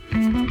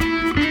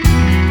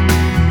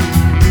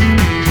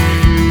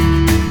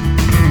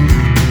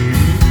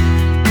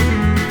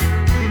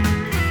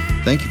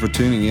Thank you for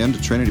tuning in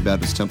to Trinity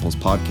Baptist Temple's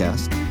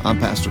podcast. I'm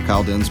Pastor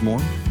Kyle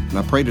Densmore, and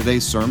I pray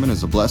today's sermon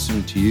is a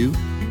blessing to you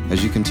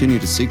as you continue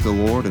to seek the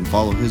Lord and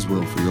follow His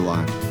will for your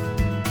life.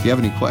 If you have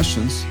any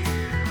questions,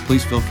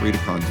 please feel free to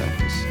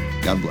contact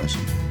us. God bless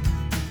you.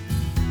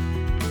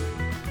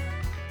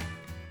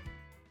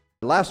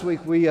 Last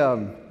week we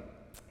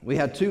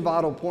had two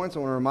vital points. I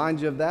want to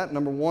remind you of that.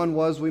 Number one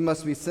was we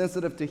must be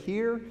sensitive to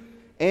hear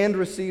and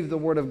receive the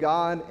Word of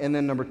God. And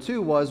then number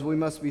two was we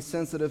must be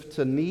sensitive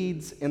to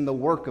needs in the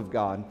work of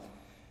God.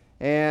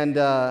 And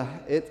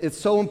it's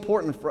so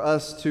important for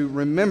us to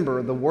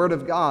remember the Word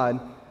of God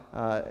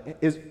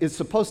is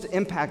supposed to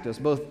impact us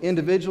both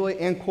individually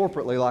and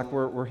corporately, like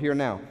we're here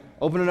now.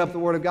 Opening up the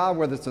Word of God,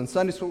 whether it's in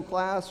Sunday school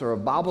class or a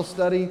Bible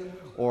study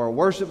or a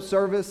worship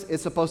service,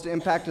 it's supposed to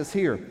impact us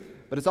here.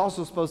 But it's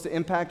also supposed to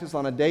impact us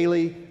on a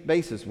daily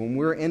basis when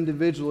we're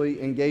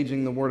individually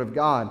engaging the Word of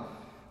God.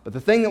 But the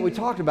thing that we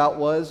talked about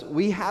was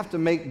we have to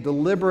make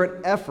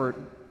deliberate effort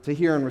to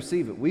hear and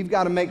receive it. We've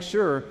got to make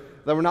sure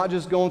that we're not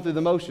just going through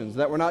the motions,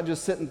 that we're not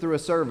just sitting through a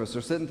service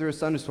or sitting through a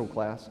Sunday school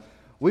class.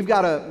 We've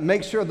got to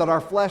make sure that our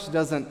flesh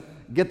doesn't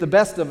get the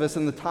best of us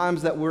in the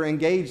times that we're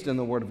engaged in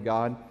the Word of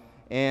God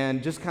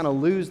and just kind of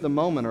lose the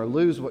moment or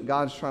lose what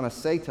God's trying to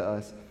say to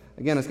us.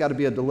 Again, it's got to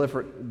be a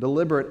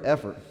deliberate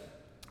effort.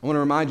 I want to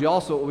remind you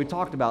also what we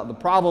talked about. The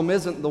problem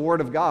isn't the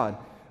Word of God.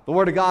 The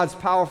Word of God's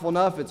powerful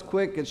enough. It's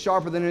quick. It's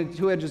sharper than any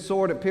two-edged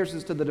sword. It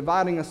pierces to the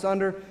dividing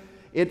asunder.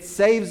 It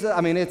saves.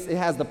 It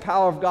has the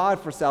power of God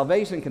for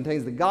salvation. It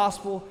contains the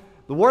gospel.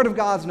 The Word of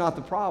God's not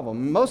the problem.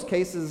 In most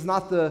cases, it's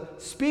not the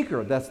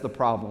speaker that's the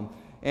problem.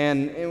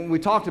 And we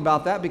talked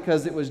about that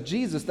because it was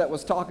Jesus that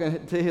was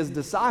talking to His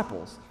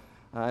disciples.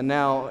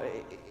 Now,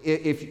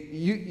 if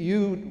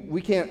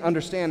we can't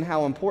understand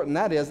how important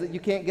that is, that you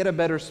can't get a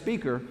better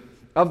speaker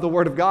of the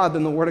Word of God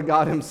than the Word of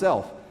God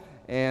Himself.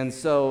 And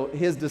so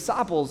His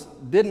disciples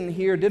didn't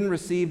hear, didn't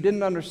receive,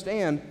 didn't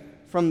understand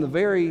from the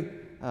very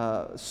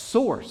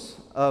source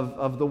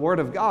of the Word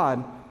of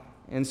God.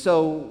 And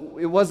so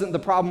it wasn't the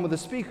problem with the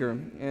speaker.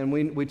 And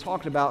we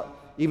talked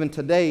about even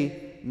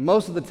today,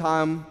 most of the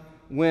time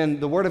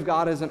when the Word of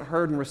God isn't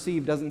heard and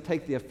received, doesn't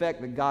take the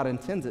effect that God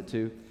intends it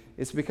to,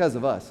 it's because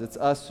of us. It's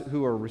us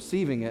who are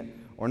receiving it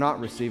or not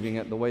receiving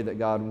it the way that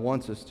God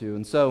wants us to.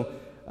 And so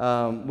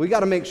we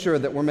got to make sure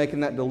that we're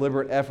making that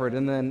deliberate effort.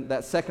 And then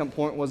that second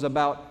point was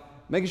about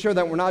making sure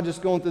that we're not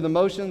just going through the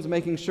motions,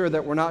 making sure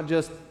that we're not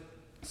just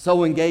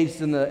so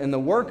engaged in the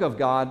work of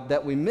God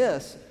that we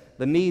miss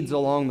the needs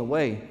along the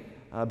way.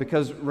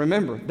 Because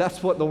remember,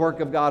 that's what the work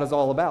of God is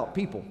all about,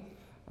 people.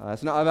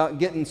 It's not about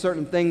getting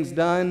certain things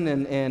done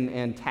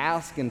and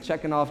tasks and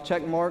checking off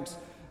check marks.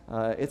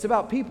 It's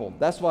about people.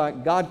 That's why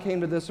God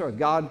came to this earth.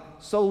 God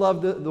so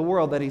loved the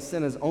world that He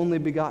sent His only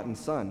begotten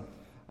Son.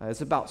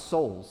 It's about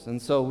souls.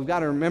 And so we've got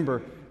to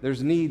remember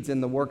there's needs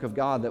in the work of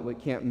God that we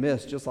can't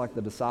miss, just like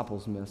the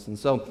disciples missed. And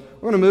so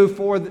we're going to move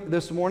forward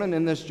this morning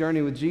in this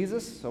journey with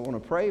Jesus. So I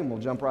want to pray and we'll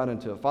jump right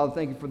into it. Father,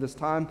 thank you for this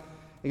time.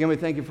 Again, we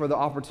thank you for the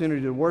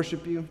opportunity to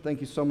worship you.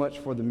 Thank you so much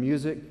for the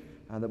music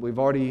that we've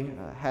already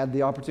had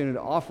the opportunity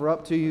to offer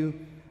up to you,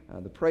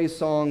 the praise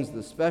songs,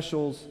 the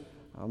specials.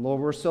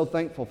 Lord, we're so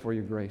thankful for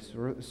your grace,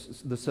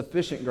 the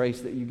sufficient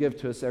grace that you give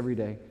to us every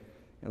day.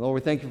 And Lord,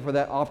 we thank you for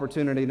that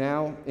opportunity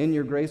now in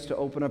your grace to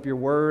open up your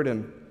word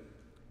and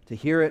to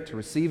hear it, to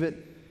receive it.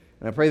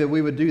 And I pray that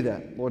we would do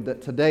that, Lord,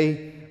 that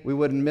today we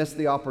wouldn't miss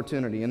the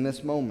opportunity in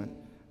this moment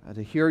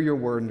to hear your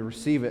word and to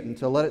receive it and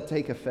to let it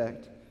take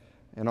effect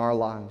in our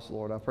lives,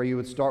 Lord. I pray you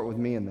would start with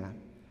me in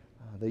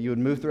that you would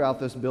move throughout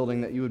this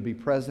building, that you would be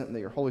present, and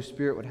that your Holy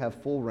Spirit would have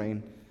full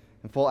reign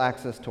and full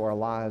access to our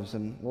lives.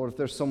 And Lord, if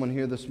there's someone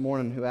here this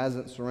morning who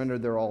hasn't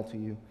surrendered their all to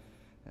you,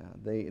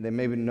 they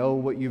maybe know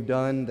what you've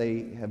done.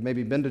 They have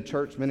maybe been to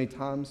church many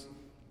times.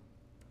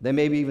 They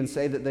maybe even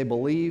say that they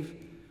believe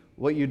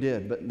what you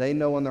did, but they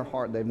know in their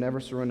heart they've never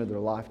surrendered their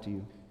life to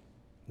you.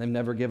 They've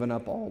never given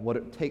up all what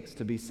it takes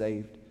to be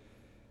saved.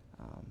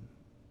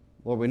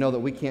 Lord, we know that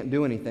we can't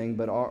do anything,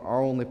 but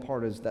our only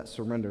part is that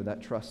surrender,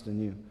 that trust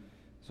in you.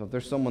 So if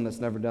there's someone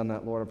that's never done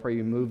that, Lord, I pray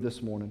you move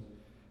this morning,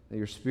 that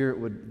your Spirit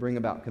would bring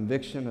about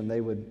conviction and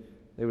they would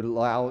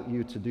allow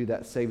you to do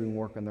that saving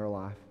work in their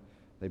life.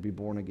 They'd be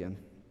born again.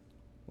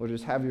 Lord,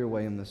 just have your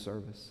way in this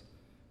service.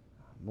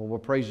 We'll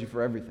praise you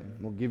for everything.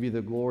 We'll give you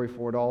the glory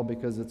for it all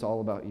because it's all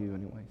about you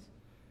anyways.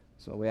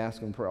 So we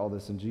ask and pray all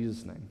this in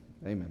Jesus' name.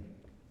 Amen.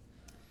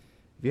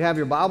 If you have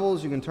your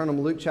Bibles, you can turn them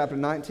to Luke chapter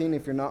 19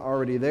 if you're not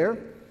already there.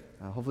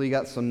 Hopefully you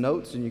got some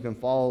notes and you can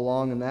follow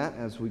along in that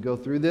as we go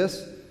through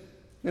this.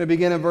 I'm going to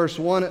begin in verse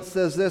 1. It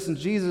says this, "And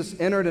Jesus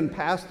entered and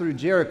passed through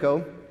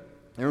Jericho."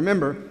 And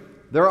remember,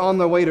 they're on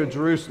their way to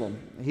Jerusalem.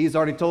 He's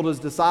already told his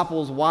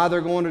disciples why they're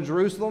going to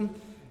Jerusalem.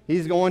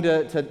 He's going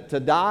to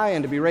die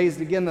and to be raised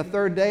again the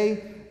third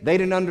day. They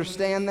didn't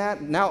understand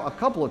that. Now, a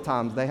couple of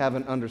times they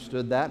haven't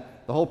understood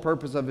that, the whole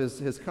purpose of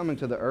his coming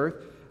to the earth.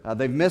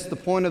 They've missed the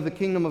point of the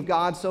kingdom of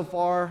God so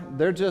far.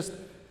 They're just,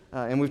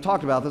 and we've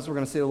talked about this, we're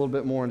going to see it a little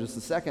bit more in just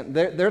a second.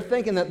 They're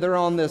thinking that they're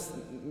on this,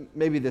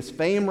 maybe this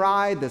fame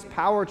ride, this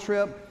power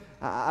trip,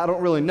 I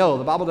don't really know.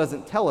 The Bible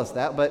doesn't tell us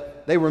that,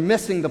 but they were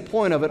missing the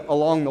point of it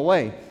along the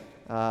way.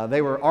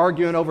 They were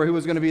arguing over who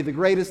was going to be the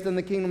greatest in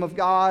the kingdom of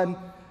God.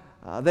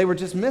 They were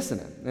just missing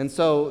it. And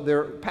so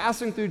they're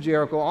passing through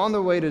Jericho on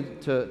their way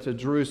to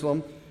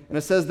Jerusalem. And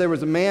it says there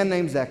was a man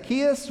named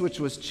Zacchaeus, which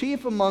was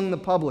chief among the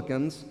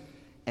publicans,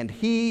 and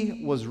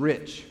he was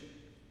rich.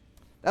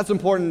 That's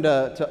important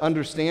to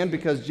understand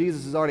because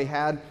Jesus has already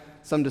had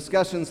some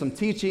discussions, some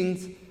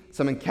teachings,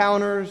 some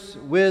encounters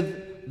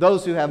with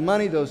those who have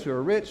money, those who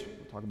are rich.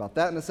 We'll talk about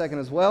that in a second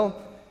as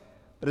well.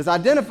 But it's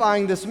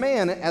identifying this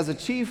man as a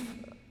chief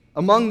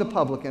among the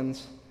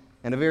publicans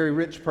and a very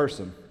rich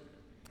person.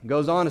 It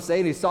goes on to say,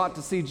 and he sought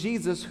to see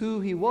Jesus, who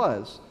he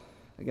was.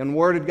 Again,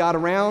 word had got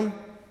around.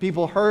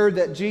 People heard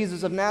that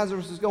Jesus of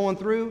Nazareth was going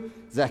through.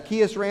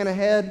 Zacchaeus ran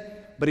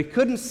ahead, but he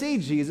couldn't see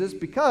Jesus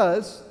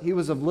because he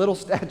was of little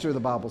stature, the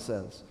Bible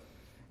says.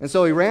 And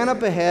so he ran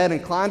up ahead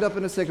and climbed up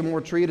in a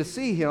sycamore tree to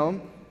see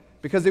him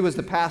because he was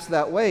to pass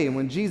that way. And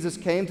when Jesus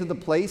came to the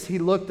place, he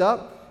looked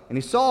up and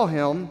he saw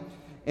him,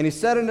 and he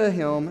said unto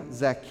him,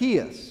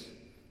 Zacchaeus.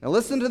 Now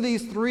listen to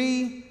these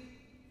three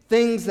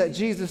things that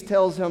Jesus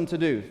tells him to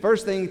do.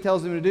 First thing he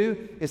tells him to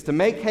do is to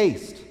make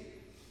haste.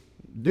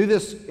 Do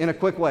this in a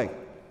quick way.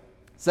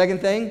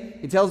 Second thing,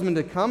 he tells him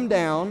to come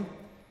down.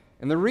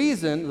 And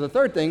the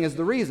third thing is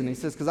the reason. He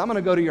says, because I'm going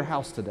to go to your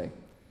house today.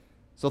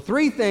 So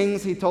three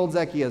things he told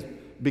Zacchaeus.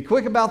 Be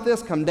quick about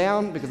this, come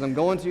down, because I'm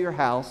going to your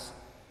house.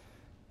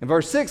 And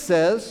verse 6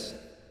 says,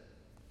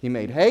 he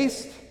made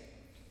haste,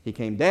 he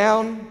came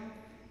down,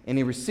 and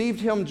he received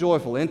him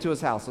joyful into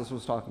his house. That's what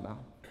he's talking about.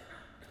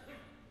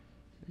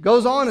 It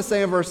goes on to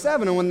say in verse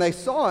 7, and when they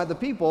saw it, the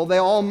people, they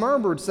all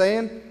murmured,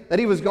 saying that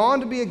he was gone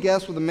to be a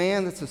guest with a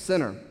man that's a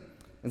sinner.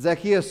 And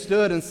Zacchaeus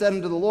stood and said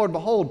unto the Lord,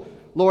 Behold,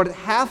 Lord,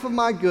 half of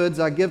my goods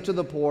I give to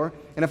the poor,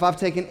 and if I've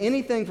taken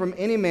anything from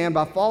any man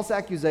by false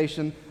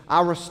accusation,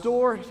 I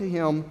restore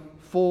him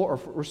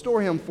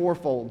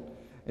fourfold.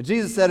 And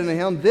Jesus said unto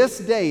him, This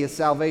day is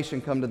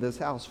salvation come to this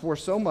house, for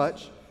so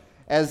much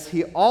as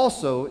he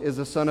also is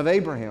a son of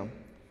Abraham.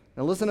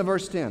 Now listen to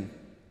verse 10.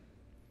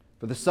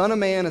 For the Son of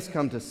Man has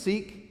come to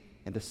seek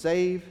and to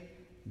save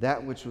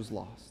that which was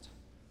lost.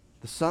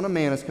 The Son of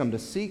Man has come to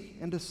seek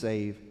and to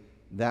save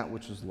that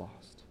which was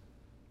lost.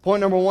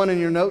 Point number one in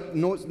your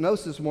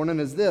notes this morning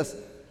is this.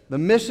 The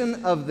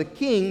mission of the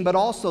king, but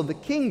also the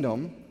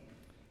kingdom,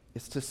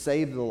 is to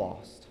save the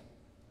lost.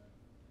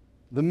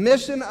 The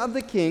mission of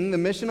the king, the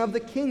mission of the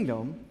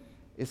kingdom,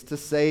 is to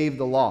save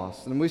the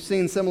lost. And we've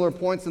seen similar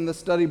points in this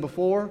study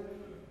before,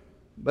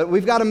 but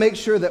we've got to make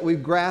sure that we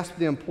grasp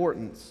the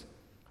importance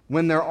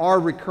when there are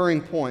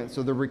recurring points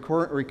or the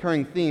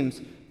recurring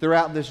themes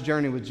throughout this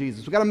journey with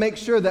Jesus. We've got to make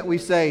sure that we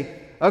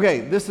say,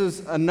 okay, this is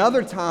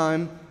another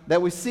time that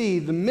we see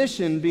the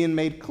mission being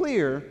made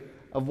clear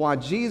of why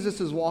Jesus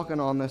is walking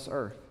on this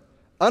earth.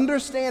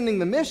 Understanding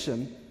the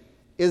mission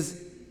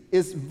is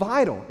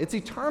vital. It's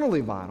eternally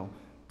vital.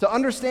 To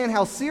understand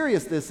how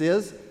serious this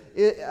is,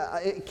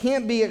 it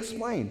can't be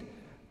explained.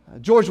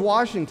 George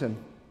Washington,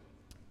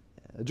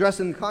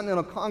 addressing the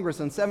Continental Congress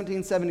in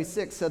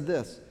 1776, said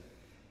this.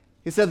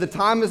 He said, the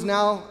time is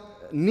now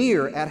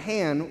near at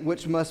hand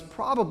which must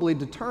probably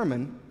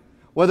determine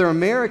whether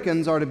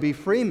Americans are to be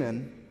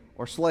freemen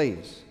or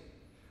slaves,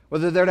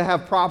 whether they're to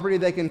have property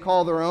they can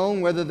call their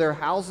own, whether their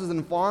houses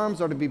and farms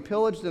are to be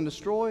pillaged and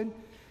destroyed,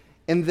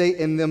 and they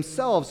in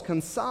themselves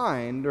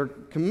consigned or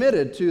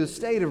committed to a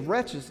state of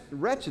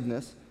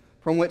wretchedness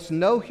from which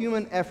no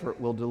human effort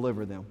will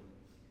deliver them.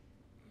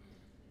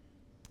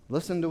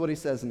 Listen to what he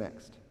says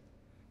next.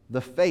 The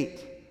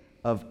fate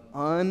of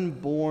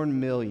unborn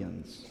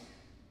millions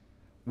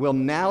will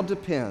now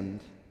depend,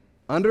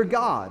 under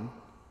God,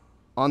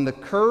 on the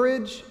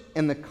courage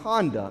and the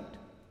conduct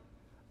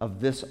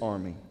of this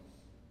army.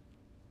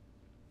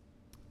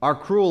 Our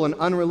cruel and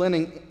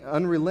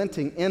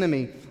unrelenting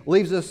enemy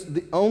leaves us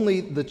only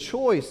the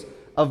choice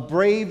of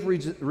brave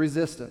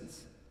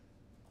resistance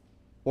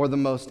or the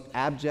most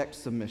abject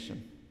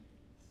submission.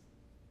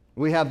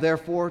 We have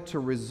therefore to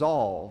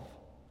resolve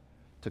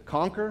to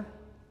conquer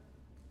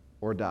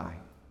or die.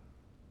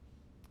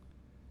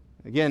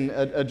 Again,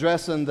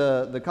 addressing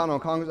the Continental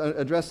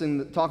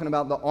Congress, talking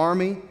about the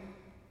army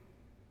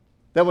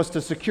that was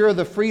to secure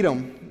the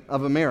freedom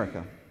of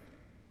America.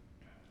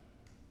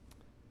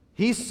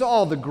 He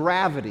saw the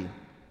gravity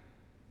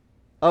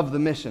of the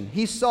mission.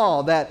 He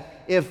saw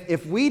that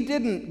if we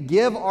didn't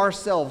give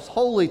ourselves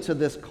wholly to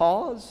this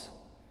cause,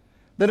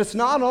 then it's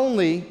not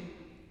only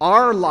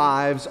our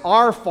lives,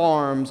 our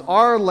farms,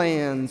 our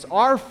lands,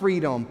 our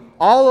freedom,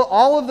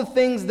 all of the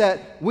things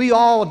that we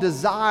all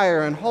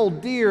desire and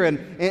hold dear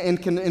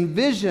and can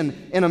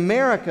envision in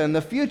America in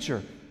the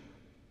future.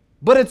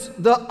 But it's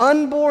the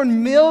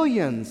unborn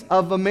millions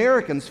of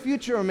Americans,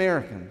 future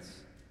Americans,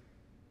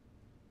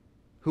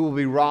 who will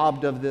be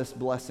robbed of this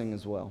blessing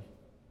as well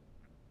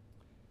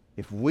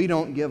if we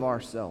don't give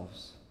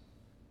ourselves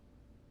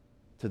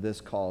to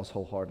this cause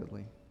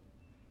wholeheartedly.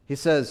 He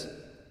says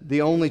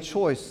the only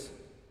choice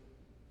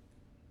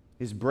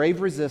is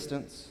brave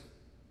resistance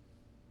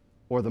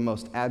or the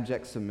most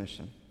abject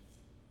submission.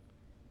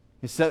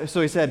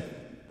 So he said,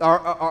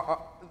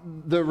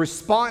 the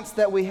response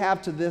that we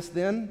have to this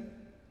then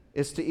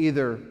is to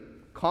either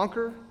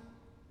conquer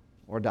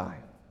or die.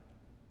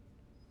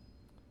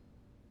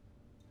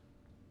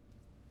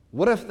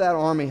 What if that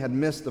army had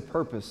missed the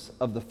purpose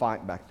of the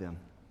fight back then?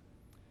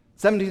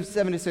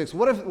 1776,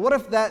 what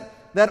if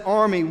that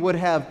army would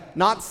have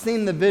not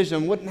seen the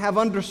vision, wouldn't have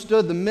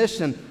understood the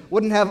mission,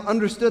 wouldn't have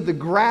understood the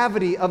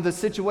gravity of the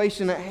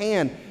situation at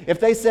hand? If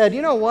they said,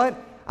 you know what,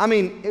 I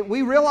mean,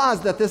 we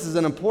realize that this is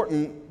an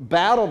important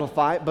battle to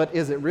fight, but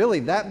is it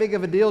really that big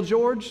of a deal,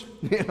 George?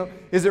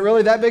 Is it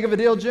really that big of a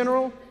deal,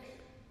 General?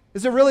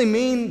 Does it really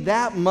mean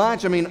that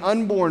much? I mean,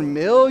 unborn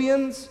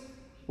millions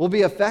will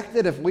be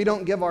affected if we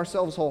don't give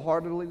ourselves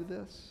wholeheartedly to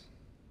this?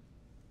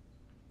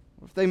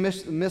 What if they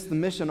miss the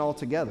mission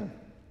altogether?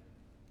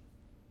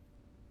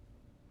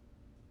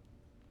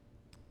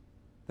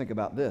 Think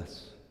about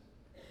this.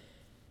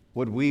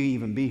 Would we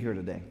even be here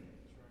today?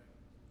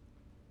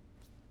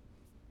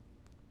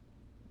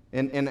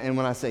 And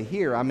when I say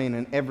here, I mean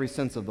in every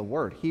sense of the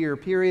word. Here,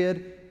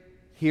 period.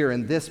 Here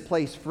in this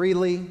place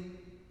freely.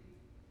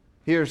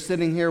 Here,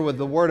 sitting here with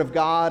the Word of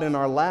God in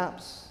our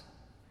laps.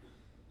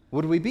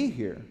 Would we be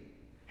here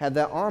had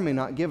that army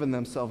not given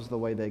themselves the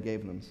way they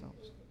gave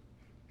themselves?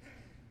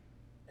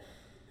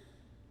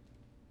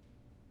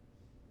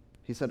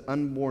 He said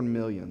unborn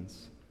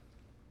millions.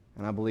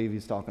 And I believe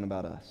he's talking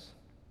about us.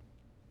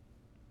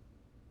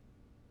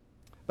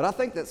 But I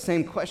think that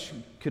same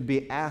question could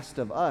be asked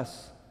of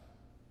us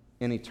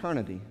in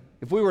eternity.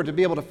 If we were to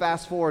be able to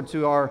fast forward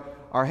to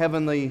our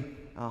heavenly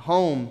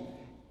home,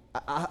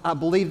 I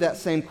believe that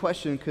same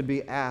question could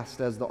be asked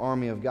as the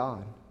army of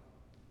God.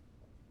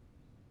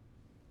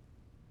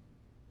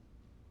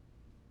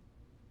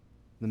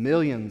 The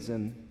millions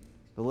in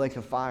the lake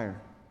of fire,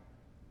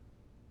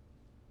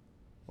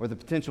 or the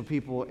potential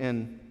people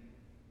in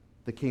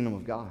the kingdom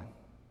of God.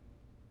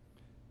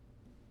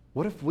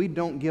 What if we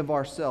don't give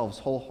ourselves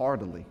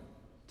wholeheartedly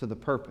to the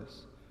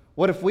purpose?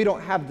 What if we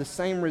don't have the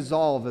same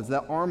resolve as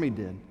that army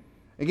did?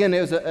 Again,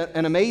 it was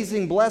an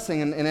amazing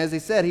blessing, and as he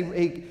said,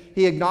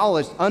 he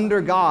acknowledged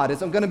under God.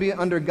 It's going to be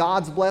under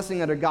God's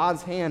blessing, under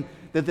God's hand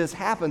that this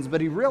happens,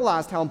 but he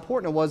realized how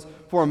important it was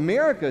for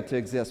America to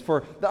exist,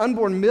 for the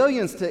unborn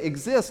millions to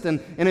exist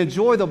and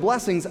enjoy the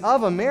blessings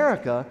of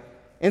America.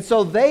 And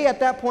so they, at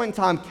that point in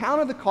time,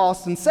 counted the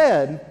costs and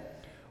said,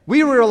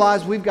 we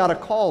realize we've got a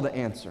call to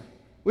answer.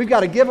 We've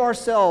got to give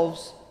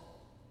ourselves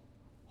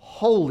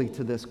wholly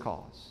to this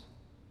cause.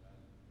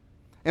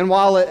 And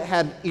while it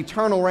had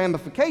eternal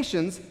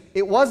ramifications,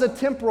 it was a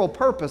temporal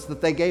purpose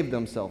that they gave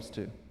themselves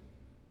to.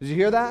 Did you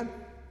hear that?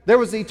 There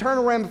was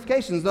eternal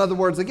ramifications. In other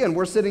words, again,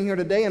 we're sitting here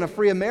today in a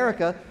free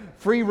America,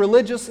 free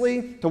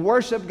religiously, to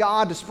worship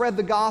God, to spread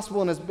the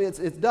gospel, and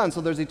it's done. So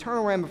there's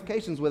eternal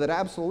ramifications with it,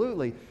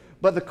 absolutely.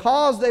 But the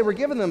cause they were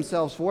giving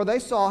themselves for, they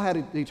saw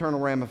had eternal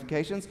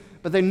ramifications,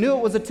 but they knew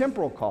it was a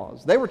temporal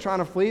cause. They were trying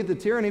to flee the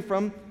tyranny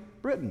from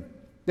Britain.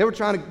 They were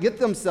trying to get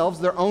themselves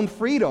their own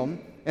freedom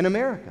in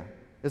America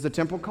as a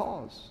temporal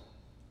cause.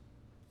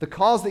 The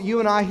cause that you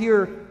and I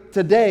here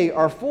today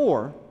are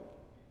for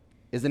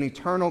is an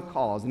eternal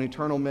cause, an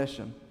eternal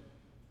mission.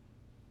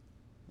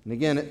 And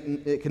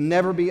again, it can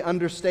never be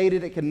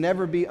understated. It can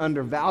never be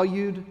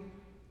undervalued.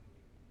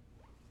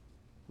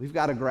 We've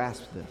got to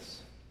grasp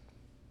this.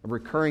 A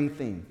recurring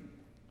theme.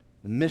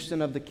 The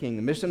mission of the king,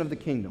 the mission of the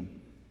kingdom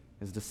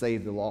is to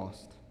save the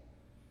lost.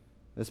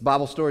 This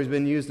Bible story has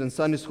been used in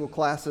Sunday school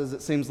classes,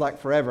 it seems like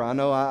forever. I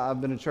know I've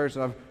been in church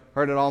and I've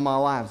heard it all my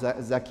life.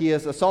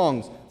 Zacchaeus,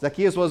 songs.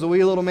 Zacchaeus was a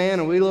wee little man,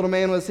 and a wee little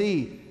man was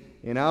he.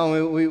 You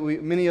know, we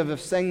many of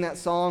us sang that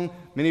song.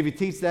 Many of you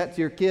teach that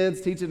to your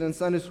kids, teach it in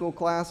Sunday school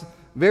class.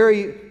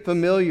 Very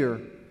familiar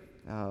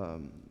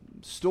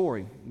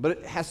story, but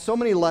it has so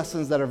many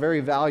lessons that are very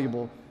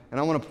valuable, and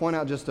I want to point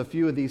out just a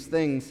few of these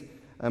things,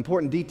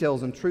 important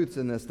details and truths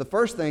in this. The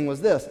first thing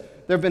was this.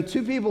 There have been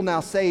two people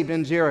now saved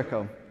in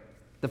Jericho.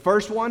 The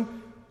first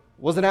one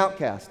was an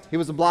outcast. He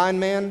was a blind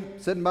man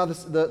sitting by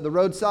the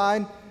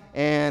roadside,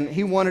 and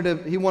he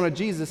wanted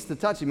Jesus to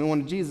touch him. He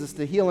wanted Jesus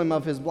to heal him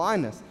of his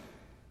blindness.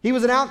 He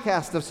was an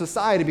outcast of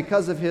society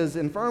because of his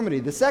infirmity.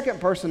 The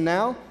second person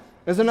now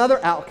is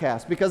another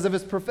outcast because of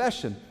his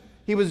profession.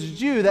 He was a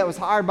Jew that was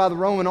hired by the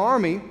Roman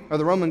army, or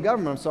the Roman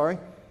government,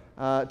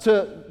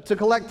 to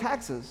collect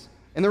taxes.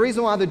 And the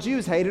reason why the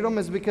Jews hated him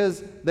is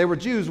because they were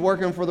Jews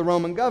working for the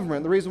Roman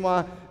government. The reason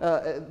why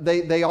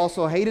they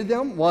also hated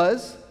them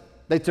was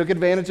they took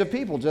advantage of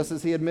people, just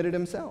as he admitted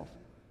himself.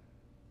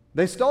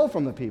 They stole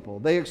from the people.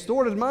 They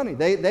extorted money.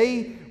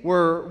 They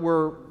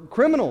were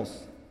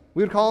criminals.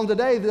 We would call them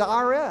today the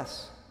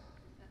IRS.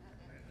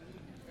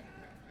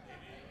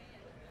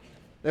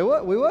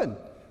 We would.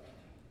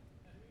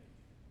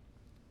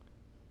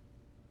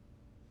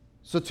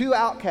 So two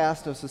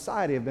outcasts of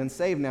society have been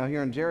saved now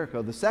here in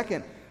Jericho. The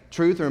second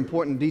truth or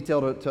important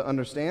detail to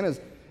understand is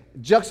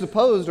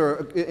juxtaposed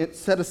or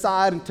set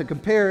aside to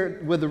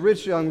compare with the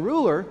rich young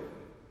ruler.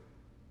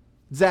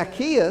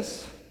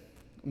 Zacchaeus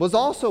was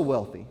also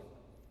wealthy,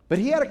 but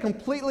he had a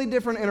completely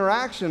different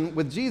interaction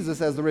with Jesus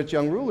as the rich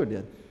young ruler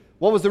did.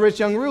 What was the rich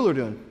young ruler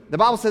doing? The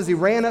Bible says he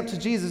ran up to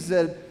Jesus and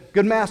said,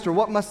 "Good master,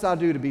 what must I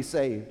do to be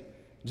saved?"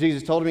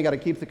 Jesus told him he got to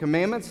keep the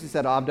commandments. He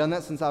said, "I've done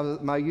that since I was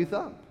my youth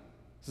up,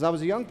 since I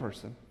was a young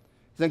person."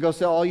 He said, "Go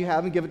sell all you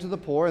have and give it to the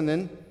poor, and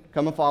then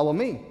come and follow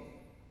me."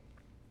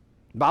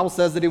 The Bible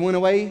says that he went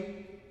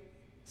away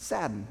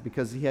saddened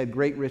because he had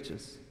great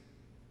riches.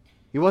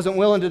 He wasn't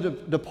willing to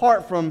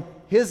depart from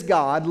his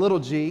God, little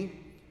g,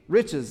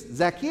 riches.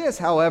 Zacchaeus,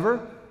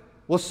 however,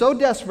 was so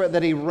desperate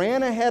that he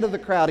ran ahead of the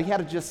crowd. He had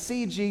to just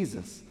see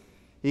Jesus.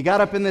 He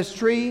got up in this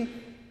tree.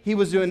 He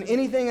was doing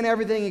anything and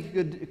everything he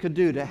could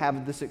do to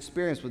have this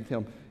experience with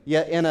him,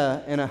 yet in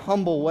a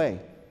humble way.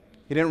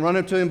 He didn't run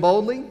up to him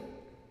boldly.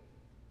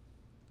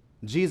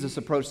 Jesus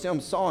approached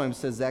him, saw him,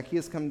 said,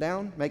 "Zacchaeus, come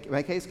down.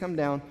 Make haste, come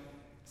down,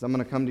 because I'm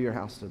going to come to your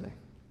house today."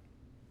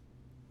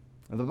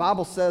 And the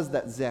Bible says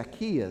that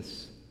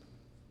Zacchaeus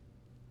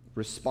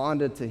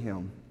responded to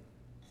him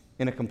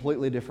in a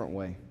completely different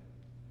way.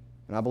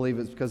 And I believe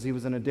it's because he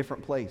was in a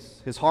different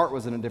place. His heart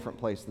was in a different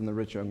place than the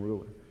rich young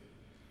ruler.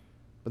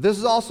 But this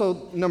is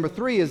also, number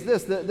 3, is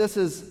this. This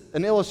is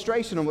an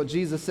illustration of what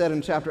Jesus said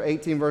in chapter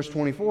 18, verse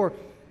 24.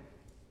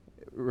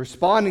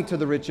 Responding to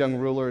the rich young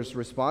ruler's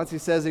response, he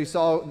says he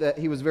saw that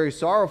he was very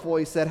sorrowful.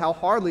 He said, "How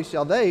hardly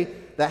shall they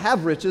that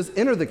have riches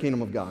enter the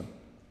kingdom of God?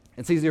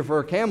 It's easier for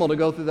a camel to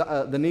go through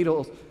the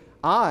needle's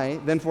eye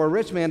than for a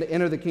rich man to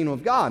enter the kingdom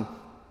of God."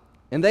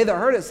 And they that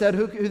heard it said,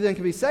 Who then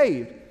can be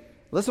saved?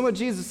 Listen to what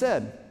Jesus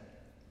said.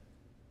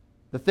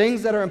 The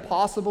things that are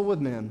impossible with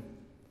men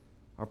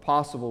are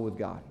possible with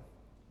God.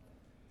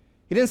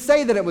 He didn't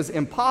say that it was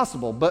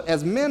impossible, but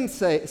as men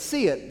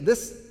see it,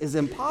 this is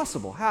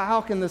impossible. How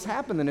can this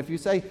happen? And if you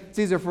say it's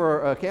easier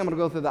for a camel to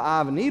go through the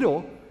eye of a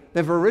needle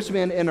than for a rich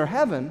man to enter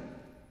heaven,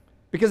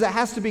 because it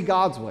has to be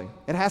God's way.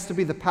 It has to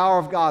be the power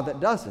of God that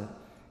does it.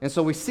 And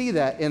so we see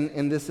that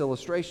in this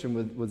illustration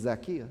with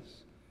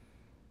Zacchaeus.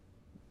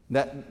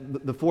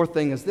 That the fourth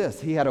thing is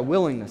this. He had a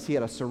willingness, he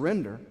had a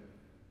surrender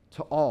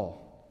to all.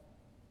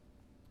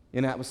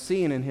 And that was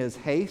seen in his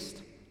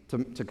haste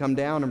to come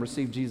down and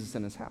receive Jesus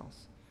in his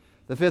house.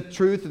 The fifth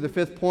truth, or the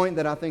fifth point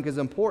that I think is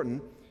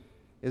important,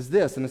 is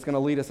this, and it's going to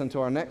lead us into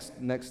our next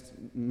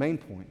main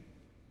point,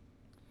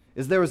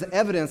 is there was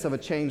evidence of a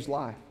changed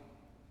life.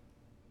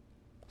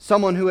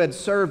 Someone who had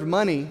served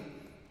money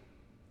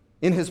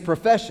in his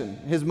profession.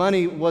 His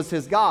money was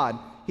his God.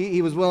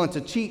 He was willing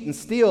to cheat and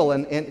steal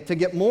and to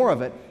get more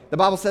of it. The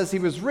Bible says he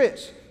was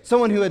rich.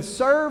 Someone who had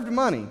served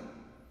money,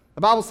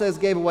 the Bible says,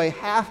 gave away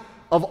half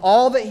of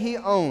all that he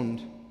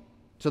owned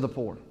to the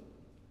poor.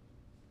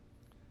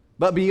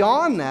 But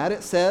beyond that,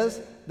 it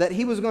says that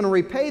he was going to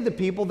repay the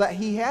people that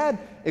he had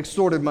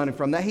extorted money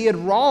from, that he had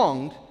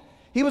wronged.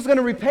 He was going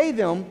to repay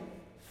them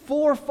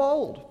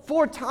fourfold,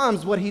 4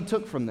 times what he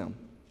took from them.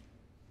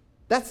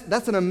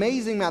 That's an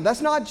amazing amount.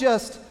 That's not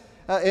just,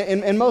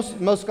 and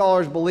most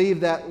scholars believe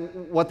that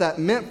what that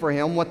meant for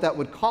him, what that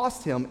would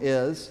cost him,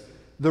 is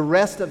the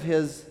rest of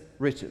his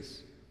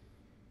riches.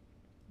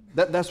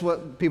 That's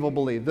what people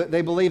believe.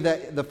 They believe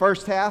that the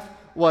first half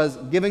was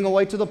giving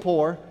away to the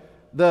poor.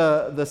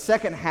 The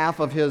second half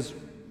of his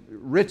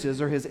riches,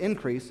 or his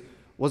increase,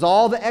 was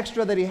all the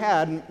extra that he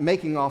had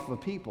making off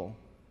of people,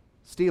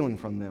 stealing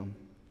from them,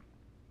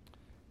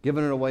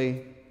 giving it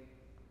away,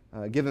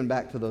 giving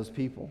back to those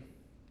people.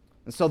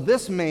 And so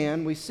this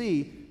man, we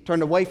see,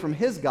 turned away from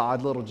his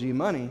God, little g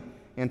money,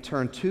 and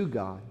turned to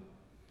God.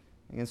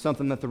 And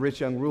something that the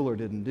rich young ruler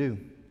didn't do.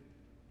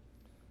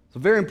 It's a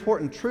very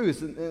important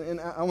truth, and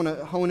I want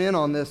to hone in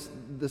on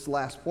this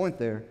last point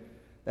there,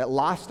 that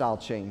lifestyle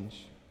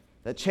change.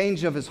 That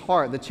change of his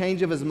heart, the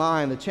change of his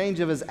mind, the change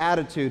of his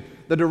attitude,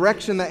 the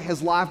direction that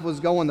his life was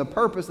going, the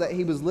purpose that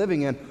he was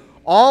living in.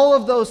 All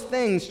of those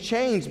things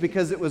changed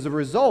because it was a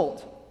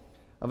result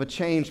of a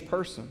changed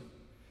person.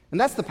 And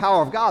that's the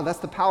power of God. That's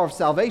the power of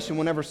salvation.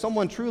 Whenever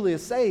someone truly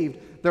is saved,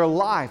 their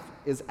life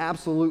is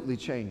absolutely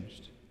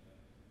changed.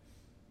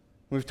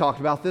 We've talked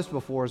about this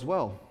before as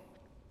well.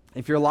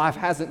 If your life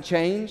hasn't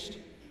changed,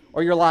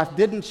 or your life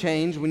didn't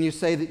change when you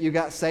say that you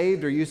got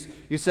saved, or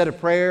you said a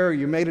prayer, or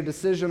you made a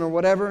decision, or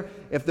whatever,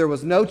 if there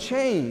was no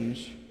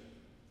change,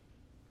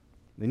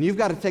 then you've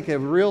got to take a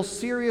real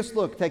serious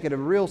look, take a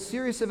real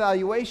serious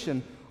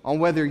evaluation on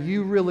whether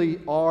you really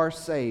are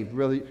saved,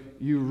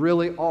 you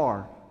really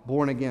are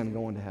born again,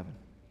 going to heaven.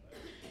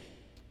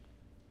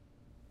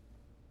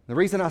 The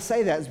reason I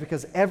say that is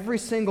because every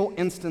single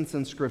instance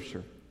in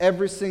Scripture,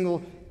 every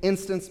single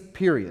instance,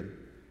 period,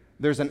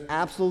 there's an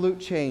absolute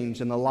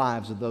change in the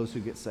lives of those who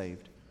get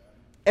saved.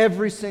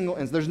 Every single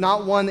instance. There's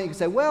not one that you can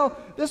say, well,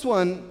 this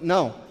one,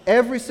 no.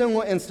 Every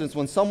single instance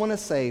when someone is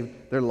saved,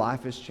 their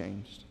life is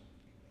changed.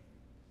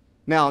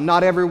 Now,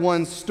 not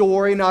everyone's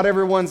story, not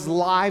everyone's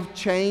life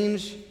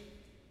changes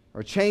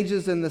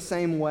in the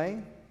same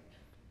way.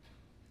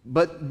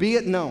 But be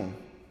it known,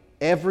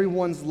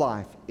 everyone's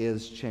life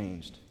is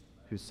changed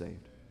who's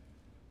saved.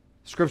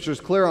 Scripture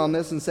is clear on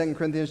this in 2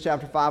 Corinthians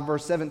chapter 5,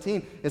 verse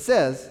 17. It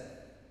says,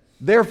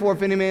 "Therefore,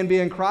 if any man be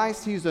in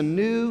Christ, he's a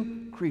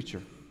new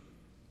creature.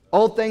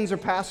 Old things are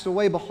passed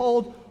away.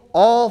 Behold,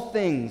 all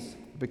things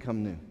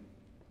become new."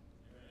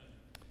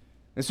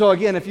 And so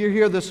again, if you're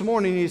here this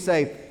morning and you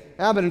say,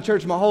 I've been in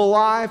church my whole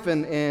life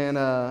and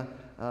I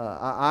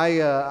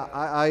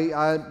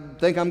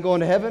think I'm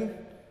going to heaven,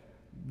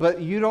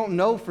 but you don't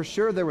know for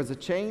sure there was a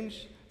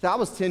change. So I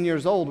was 10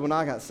 years old when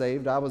I got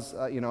saved. I was,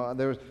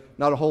 there was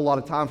not a whole lot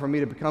of time for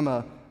me to become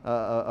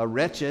a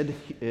wretched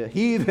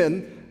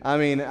heathen. I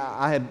mean,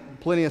 I had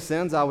plenty of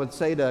sins I would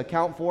say to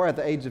account for at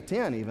the age of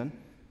 10 even.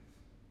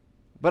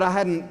 But I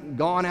hadn't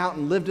gone out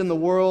and lived in the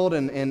world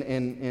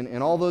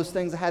and all those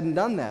things. I hadn't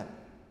done that.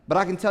 But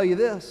I can tell you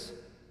this,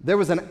 there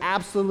was an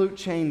absolute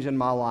change in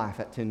my life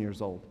at 10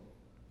 years old.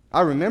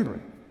 I remember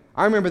it.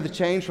 I remember the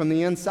change from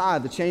the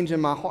inside, the change in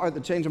my heart,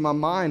 the change in my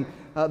mind,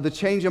 the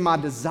change in my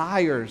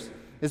desires.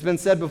 It's been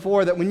said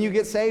before that when you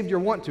get saved, you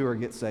want to or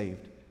get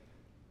saved.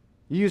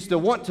 You used to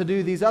want to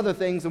do these other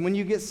things, and when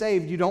you get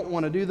saved, you don't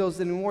want to do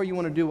those anymore. You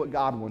want to do what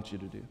God wants you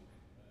to do.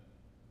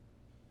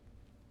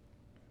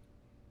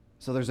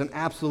 So there's an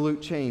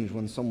absolute change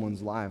when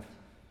someone's life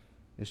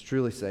is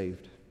truly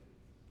saved.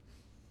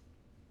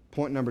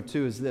 Point number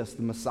 2 is this: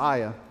 the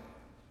Messiah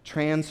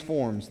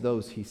transforms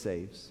those he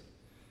saves.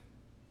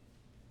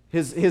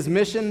 His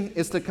mission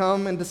is to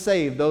come and to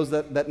save those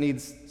that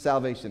need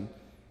salvation.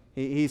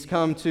 He's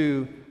come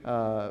to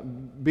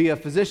be a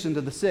physician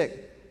to the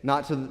sick,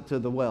 not to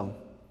the well.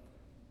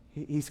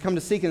 He's come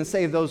to seek and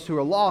save those who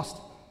are lost.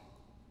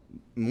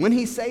 When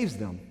he saves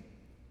them,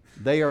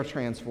 they are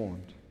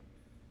transformed.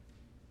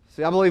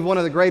 See, I believe one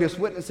of the greatest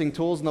witnessing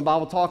tools, and the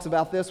Bible talks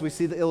about this, we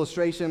see the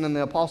illustration in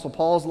the Apostle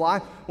Paul's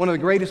life, one of the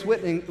greatest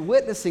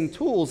witnessing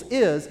tools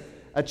is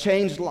a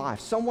changed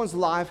life. Someone's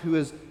life who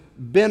has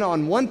been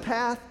on one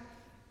path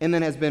and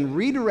then has been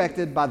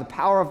redirected by the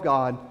power of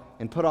God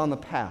and put on the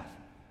path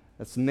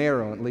that's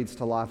narrow and leads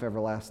to life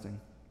everlasting.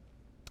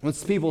 When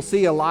people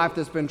see a life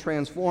that's been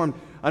transformed,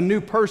 a new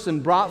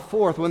person brought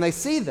forth, when they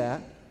see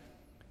that,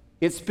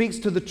 it speaks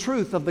to the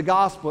truth of the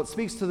gospel. It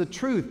speaks to the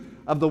truth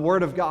of the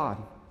Word of God.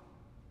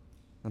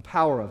 The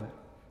power of it.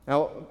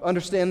 Now,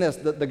 understand this,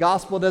 that the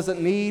gospel doesn't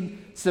need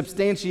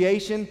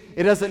substantiation.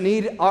 It doesn't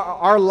need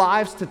our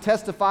lives to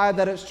testify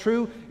that it's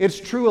true. It's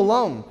true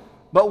alone.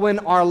 But when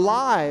our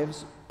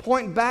lives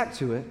point back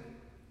to it,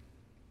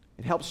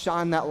 it helps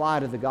shine that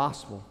light of the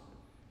gospel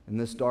in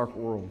this dark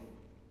world.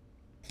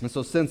 And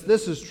so since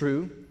this is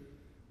true,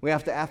 we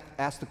have to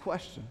ask the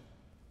question,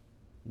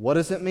 what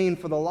does it mean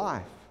for the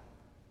life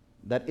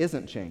that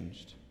isn't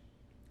changed?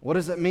 What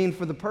does it mean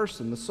for the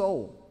person, the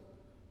soul,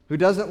 who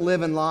doesn't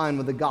live in line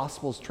with the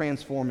gospel's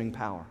transforming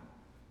power?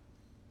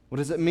 What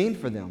does it mean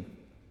for them?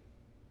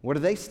 Where do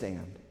they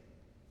stand?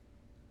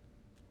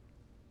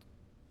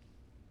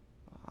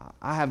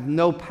 I have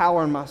no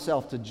power in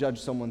myself to judge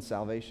someone's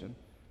salvation.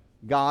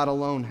 God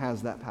alone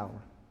has that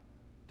power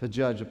to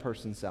judge a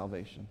person's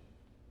salvation.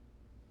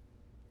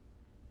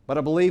 But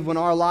I believe when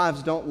our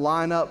lives don't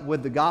line up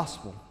with the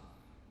gospel,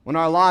 when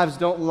our lives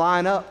don't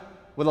line up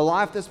with a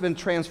life that's been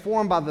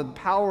transformed by the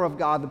power of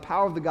God, the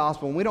power of the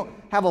gospel, and we don't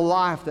have a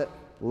life that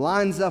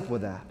lines up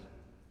with that,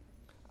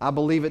 I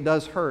believe it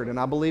does hurt, and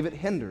I believe it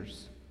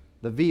hinders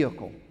the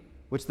vehicle,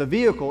 which the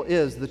vehicle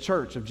is the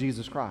church of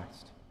Jesus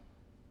Christ.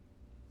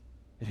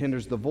 It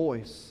hinders the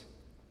voice.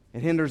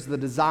 It hinders the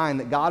design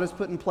that God has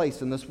put in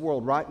place in this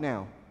world right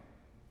now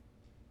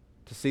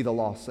to see the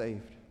lost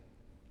saved.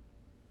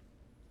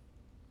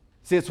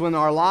 See, it's when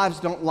our lives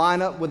don't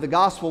line up with the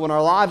gospel, when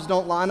our lives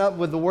don't line up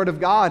with the Word of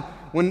God,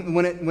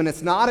 when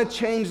it's not a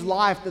changed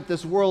life that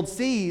this world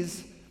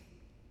sees,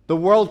 the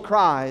world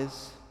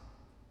cries,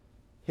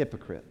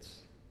 hypocrites.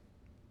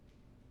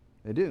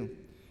 They do.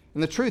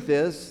 And the truth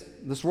is,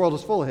 this world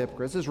is full of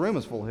hypocrites. This room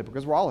is full of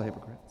hypocrites. We're all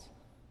hypocrites.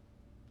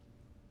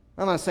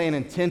 I'm not saying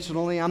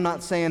intentionally. I'm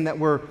not saying that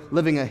we're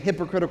living a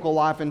hypocritical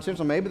life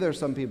intentionally. Maybe there's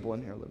some people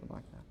in here living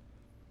like that.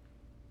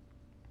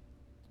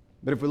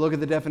 But if we look at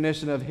the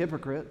definition of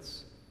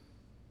hypocrites,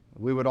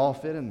 we would all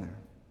fit in there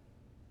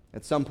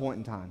at some point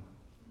in time.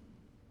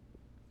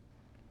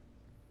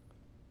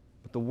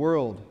 But the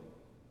world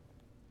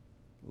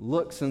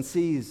looks and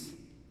sees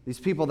these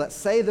people that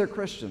say they're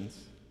Christians.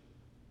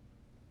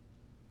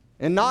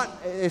 And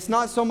it's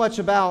not so much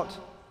about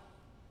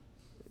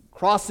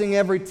crossing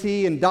every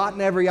T and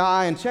dotting every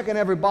I and checking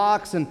every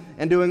box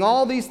and doing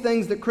all these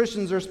things that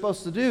Christians are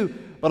supposed to do.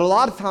 But a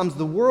lot of times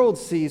the world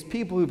sees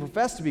people who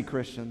profess to be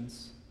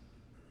Christians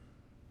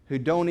who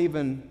don't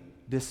even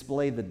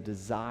display the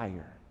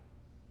desire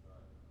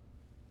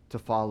to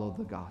follow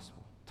the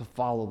gospel, to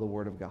follow the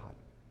Word of God.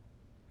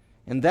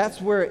 And that's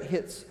where it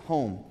hits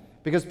home.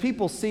 Because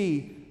people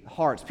see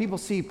hearts, people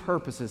see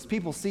purposes,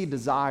 people see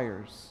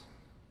desires.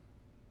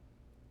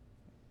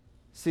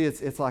 See,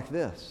 it's like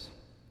this.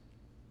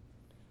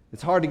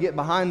 It's hard to get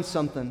behind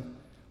something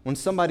when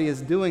somebody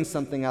is doing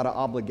something out of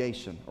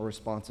obligation or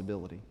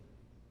responsibility.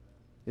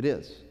 It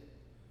is.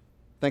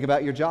 Think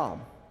about your job.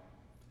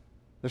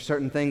 There's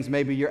certain things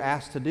maybe you're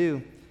asked to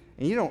do,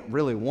 and you don't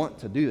really want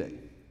to do it.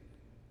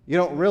 You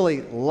don't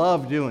really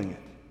love doing it.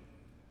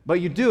 But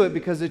you do it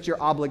because it's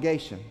your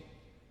obligation.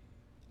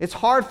 It's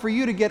hard for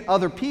you to get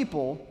other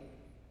people,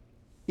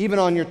 even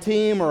on your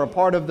team or a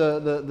part of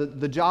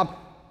the job,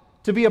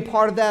 to be a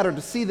part of that or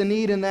to see the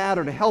need in that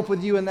or to help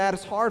with you in that.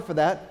 It's hard for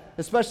that,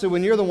 especially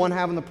when you're the one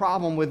having the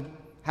problem with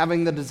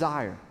having the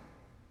desire.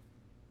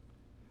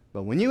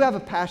 But when you have a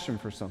passion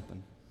for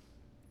something,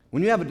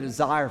 when you have a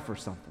desire for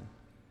something,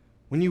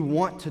 when you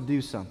want to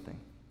do something,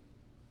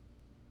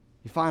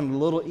 you find it a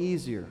little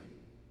easier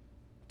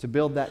to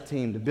build that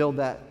team, to build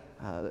that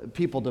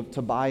people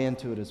to buy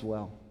into it as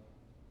well.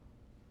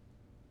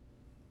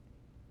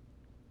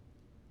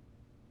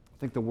 I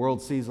think the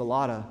world sees a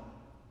lot of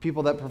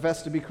people that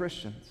profess to be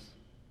Christians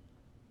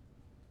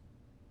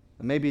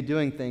and may be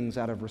doing things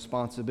out of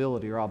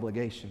responsibility or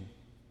obligation,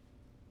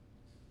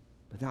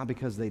 but not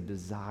because they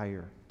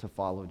desire to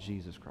follow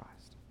Jesus Christ,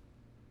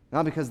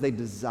 not because they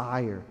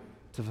desire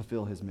to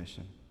fulfill His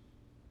mission.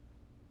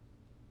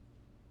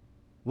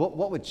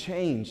 What would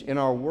change in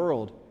our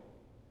world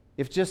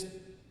if just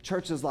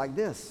churches like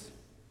this,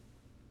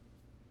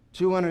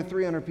 200,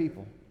 300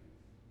 people,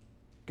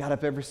 got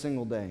up every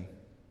single day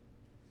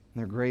and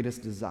their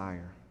greatest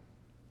desire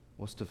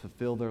was to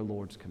fulfill their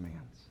Lord's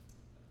commands,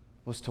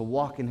 was to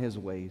walk in His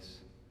ways,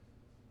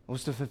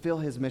 was to fulfill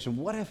His mission?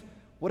 What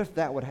if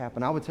that would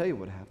happen? I would tell you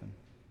what would happen.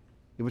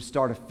 It would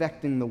start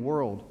affecting the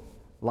world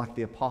like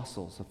the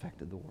apostles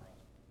affected the world.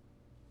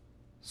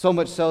 So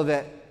much so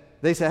that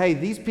they say, hey,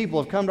 these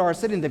people have come to our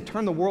city and they've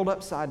turned the world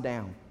upside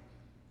down.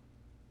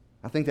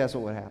 I think that's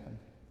what would happen.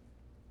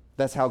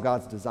 That's how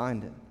God's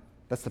designed it.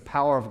 That's the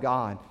power of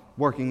God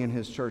working in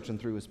His church and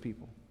through His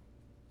people.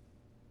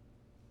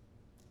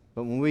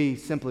 But when we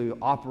simply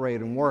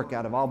operate and work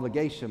out of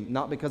obligation,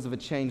 not because of a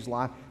changed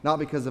life, not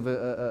because of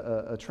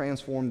a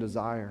transformed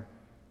desire,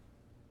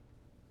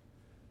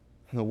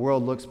 and the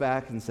world looks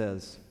back and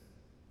says,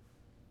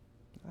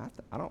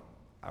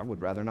 I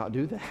would rather not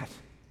do that.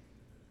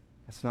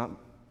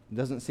 It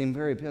doesn't seem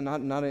very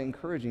appealing, not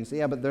encouraging. So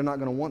yeah, but they're not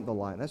going to want the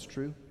light. That's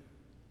true.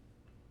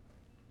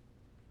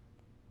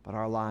 But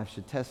our lives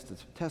should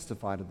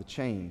testify to the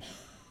change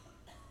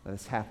that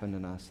has happened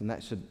in us, and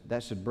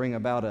that should bring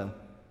about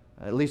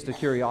at least a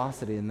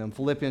curiosity in them.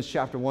 Philippians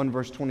chapter 1,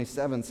 verse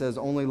 27 says,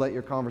 only let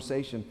your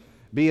conversation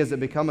be as it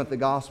becometh the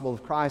gospel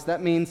of Christ.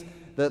 That means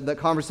that the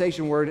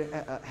conversation word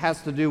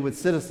has to do with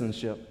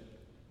citizenship.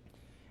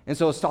 And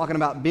so it's talking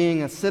about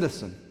being a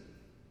citizen.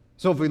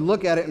 So if we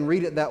look at it and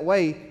read it that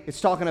way,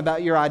 it's talking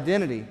about your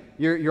identity,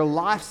 your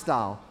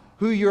lifestyle,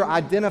 who you're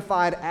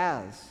identified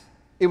as.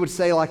 It would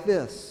say like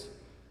this: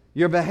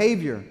 your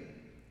behavior,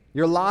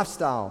 your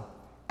lifestyle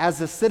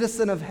as a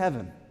citizen of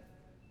heaven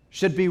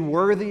should be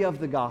worthy of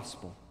the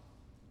gospel.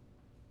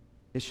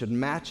 It should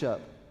match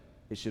up.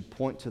 It should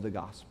point to the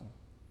gospel.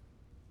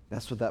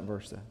 That's what that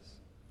verse says.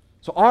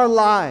 So our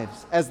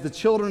lives as the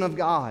children of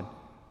God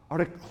are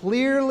to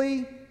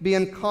clearly be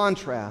in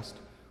contrast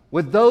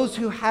with those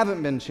who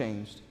haven't been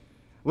changed,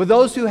 with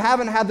those who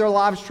haven't had their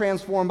lives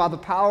transformed by the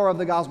power of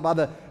the gospel, by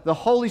the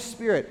Holy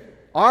Spirit.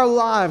 Our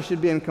lives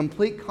should be in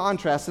complete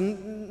contrast.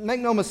 And make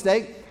no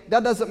mistake,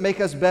 that doesn't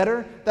make us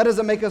better. That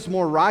doesn't make us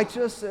more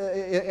righteous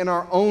in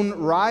our own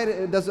right.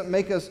 It doesn't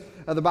make us,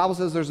 the Bible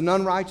says there's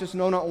none righteous,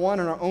 no, not one,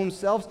 in our own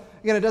selves.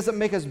 Again, it doesn't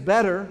make us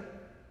better.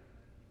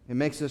 It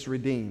makes us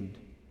redeemed.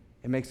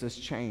 It makes us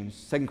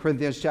changed. 2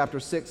 Corinthians chapter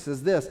 6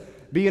 says this: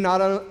 be ye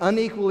not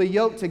unequally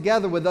yoked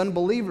together with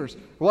unbelievers.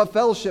 What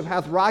fellowship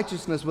hath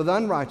righteousness with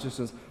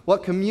unrighteousness?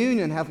 What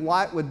communion hath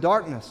light with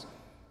darkness?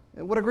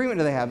 What agreement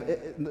do they have?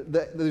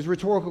 These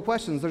rhetorical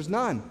questions, there's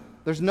none.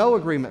 There's no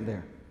agreement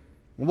there.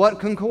 What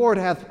concord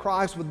hath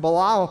Christ with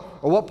Belial?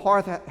 Or what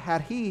part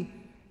hath he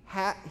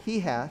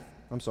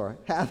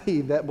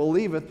that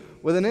believeth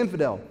with an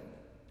infidel?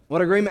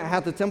 What agreement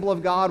hath the temple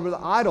of God with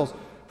idols?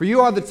 For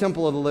you are the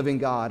temple of the living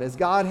God. As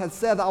God hath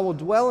said, I will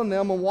dwell in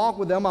them and walk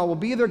with them. I will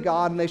be their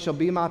God, and they shall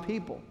be my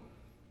people.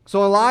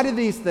 So in light of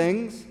these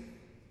things,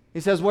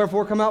 he says,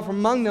 wherefore come out from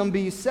among them,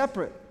 be ye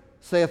separate,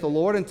 saith the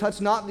Lord, and touch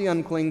not the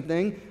unclean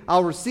thing.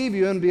 I'll receive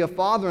you and be a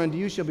father unto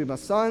you, shall be my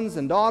sons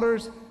and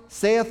daughters,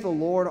 saith the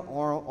Lord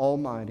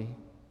Almighty.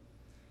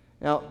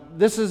 Now,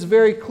 this is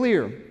very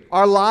clear.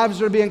 Our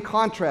lives are to be in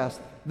contrast.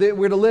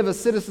 We're to live as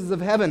citizens of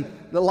heaven,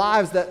 the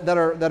lives that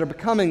are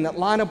becoming, that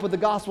line up with the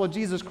gospel of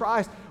Jesus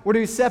Christ. We're to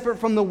be separate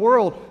from the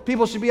world.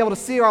 People should be able to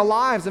see our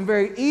lives and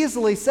very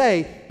easily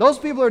say, those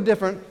people are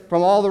different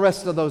from all the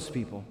rest of those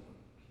people.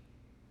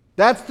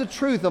 That's the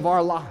truth of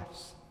our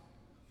lives.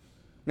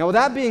 Now, with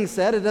that being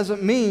said, it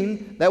doesn't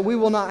mean that we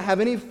will not have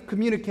any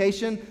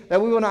communication,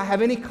 that we will not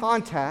have any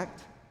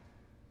contact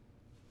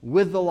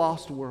with the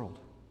lost world.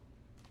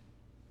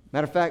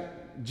 Matter of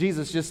fact,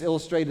 Jesus just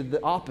illustrated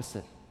the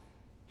opposite.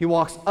 He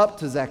walks up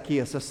to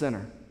Zacchaeus, a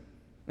sinner,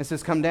 and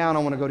says, come down, I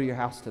want to go to your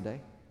house today.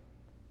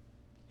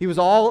 He was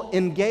all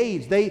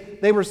engaged.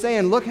 They were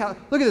saying, look at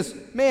this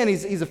man,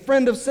 he's a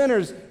friend of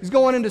sinners. He's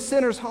going into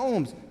sinners'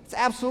 homes. It's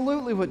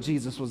absolutely what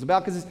Jesus was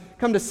about, because he's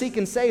come to seek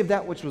and save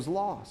that which was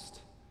lost.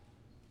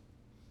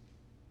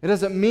 It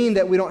doesn't mean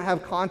that we don't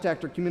have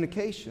contact or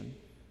communication.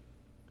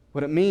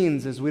 What it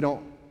means is we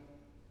don't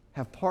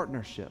have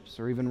partnerships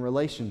or even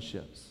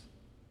relationships.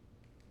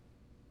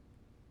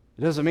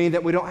 It doesn't mean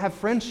that we don't have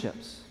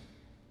friendships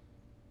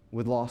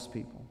with lost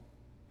people.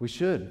 We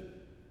should.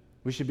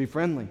 We should be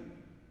friendly.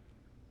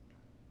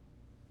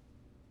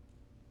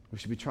 We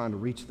should be trying to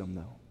reach them,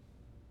 though.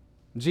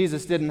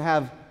 Jesus didn't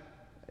have,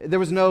 there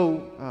was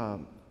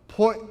no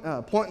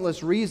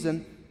pointless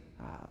reason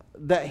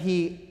that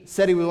he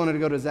said he wanted to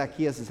go to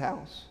Zacchaeus'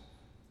 house.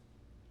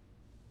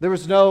 There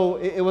was no,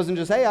 it wasn't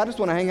just, hey, I just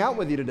want to hang out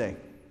with you today.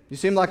 You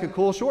seem like a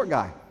cool short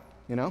guy,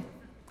 you know?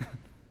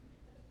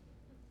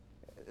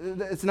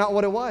 It's not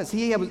what it was.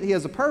 He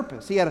has a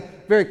purpose. He had a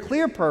very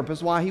clear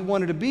purpose why he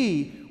wanted to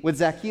be with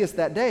Zacchaeus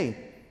that day.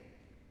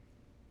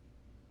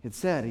 It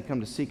said he'd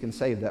come to seek and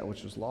save that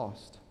which was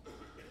lost.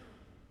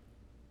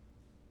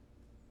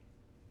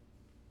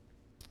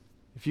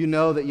 If you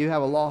know that you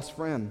have a lost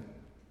friend,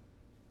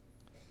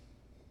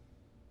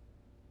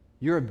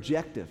 your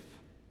objective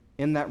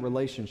in that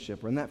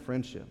relationship or in that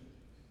friendship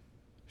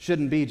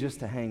shouldn't be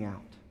just to hang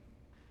out.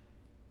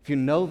 If you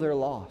know they're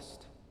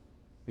lost,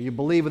 or you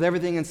believe with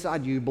everything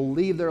inside you, you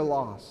believe they're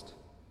lost,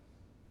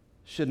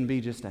 shouldn't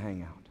be just to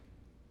hang out.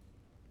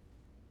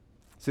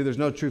 See, there's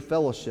no true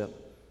fellowship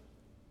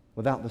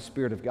without the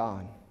Spirit of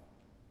God.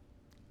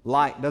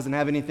 Light doesn't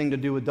have anything to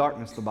do with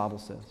darkness, the Bible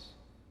says.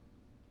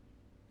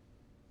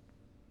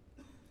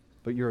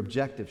 But your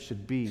objective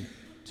should be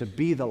to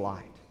be the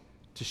light,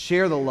 to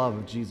share the love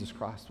of Jesus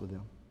Christ with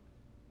them.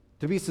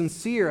 To be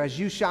sincere as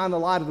you shine the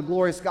light of the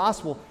glorious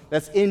gospel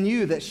that's in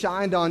you, that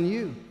shined on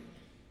you.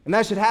 And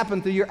that should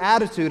happen through your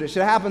attitude. It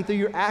should happen through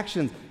your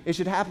actions. It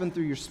should happen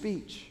through your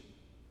speech.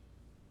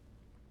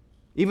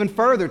 Even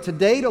further, to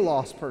date a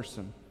lost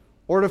person,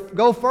 or to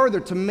go further,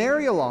 to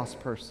marry a lost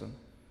person,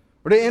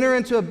 or to enter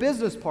into a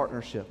business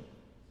partnership.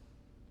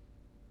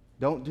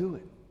 Don't do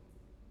it.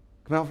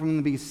 Come out from them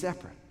and be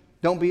separate.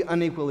 Don't be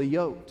unequally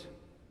yoked.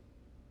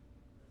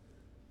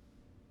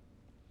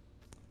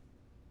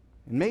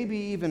 And maybe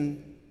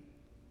even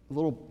a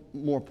little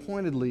more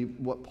pointedly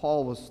what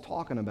Paul was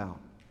talking about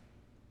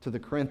to the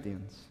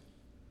Corinthians.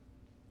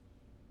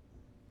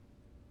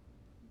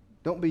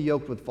 Don't be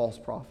yoked with false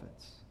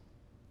prophets.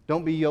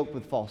 Don't be yoked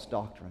with false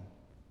doctrine.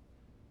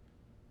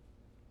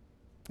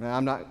 Now,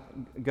 I'm not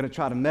going to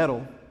try to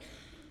meddle,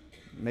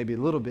 maybe a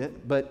little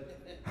bit, but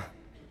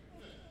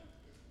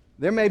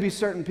there may be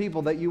certain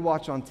people that you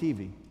watch on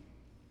TV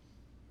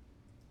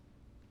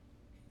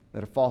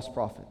that are false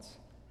prophets.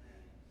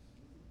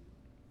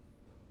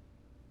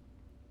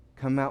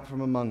 Come out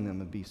from among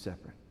them and be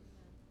separate.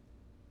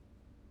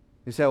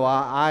 You say, well,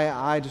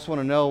 I just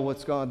want to know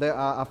what's going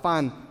on. I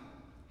find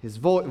his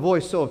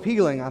voice so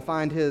appealing. I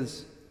find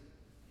his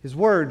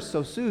words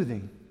so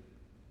soothing.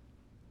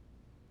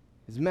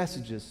 His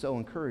messages so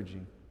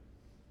encouraging.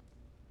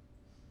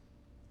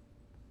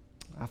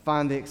 I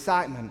find the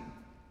excitement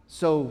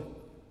so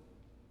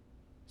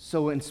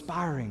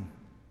inspiring.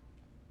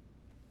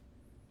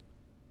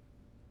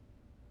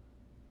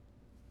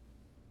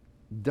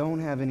 Don't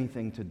have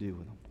anything to do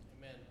with them.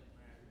 Amen.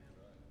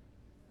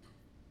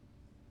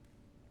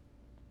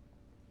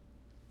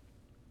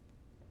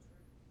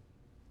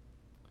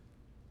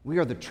 We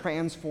are the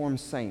transformed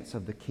saints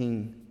of the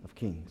King of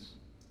Kings,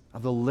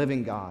 of the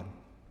living God.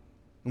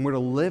 And we're to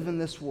live in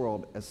this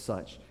world as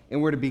such.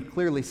 And we're to be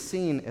clearly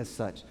seen as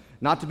such.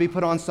 Not to be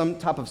put on some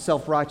type of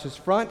self-righteous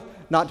front,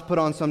 not to put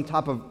on some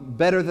type of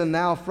better than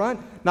thou front,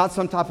 not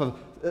some type of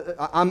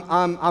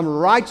I'm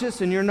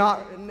righteous and you're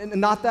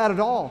not that at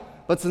all.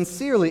 But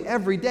sincerely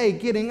every day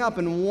getting up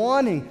and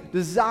wanting,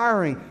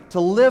 desiring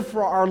to live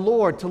for our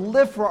Lord, to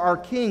live for our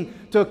King,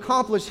 to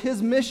accomplish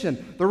His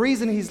mission, the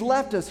reason He's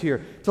left us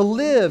here, to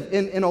live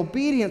in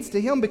obedience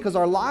to Him because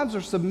our lives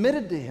are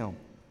submitted to Him.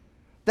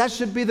 That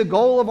should be the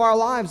goal of our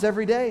lives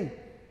every day.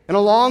 And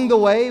along the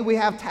way, we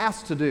have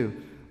tasks to do.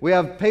 We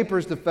have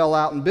papers to fill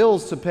out and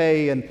bills to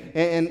pay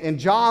and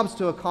jobs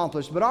to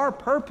accomplish. But our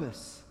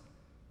purpose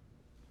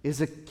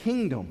is a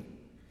kingdom,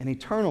 an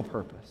eternal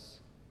purpose.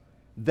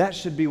 That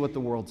should be what the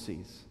world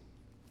sees.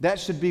 That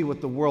should be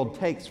what the world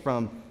takes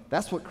from,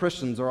 that's what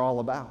Christians are all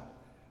about.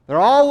 They're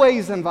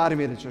always inviting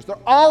me to church. They're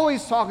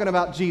always talking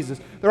about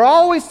Jesus. They're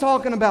always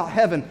talking about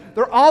heaven.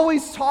 They're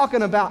always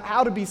talking about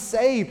how to be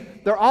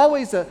saved. They're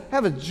always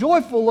have a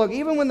joyful look,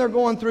 even when they're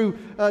going through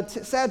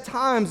sad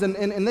times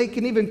and they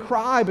can even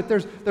cry, but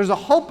there's a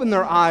hope in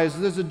their eyes.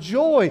 There's a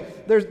joy.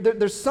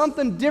 There's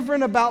something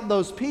different about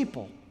those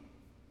people.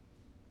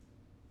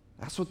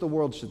 That's what the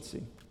world should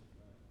see.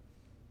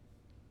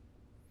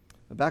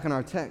 But back in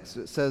our text,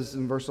 it says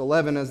in verse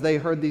 11, as they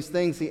heard these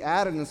things, he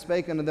added and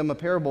spake unto them a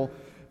parable,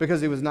 because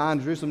he was nigh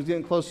unto Jerusalem. He's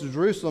getting close to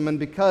Jerusalem, and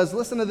because,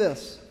 listen to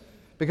this,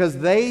 because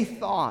they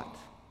thought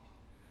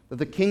that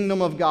the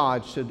kingdom of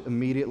God should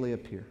immediately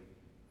appear.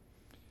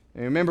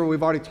 And remember,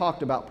 we've already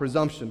talked about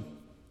presumption.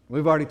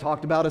 We've already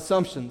talked about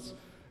assumptions.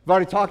 We've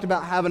already talked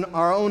about having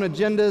our own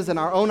agendas and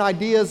our own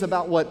ideas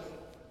about what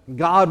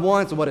God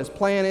wants and what His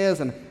plan is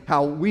and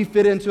how we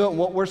fit into it and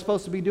what we're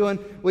supposed to be doing.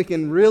 We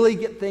can really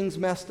get things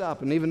messed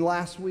up. And even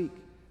last week,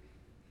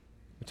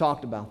 we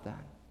talked about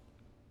that.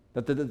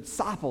 That the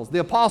disciples, the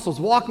apostles,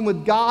 walking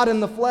with God in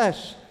the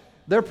flesh,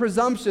 their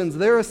presumptions,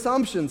 their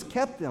assumptions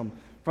kept them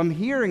from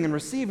hearing and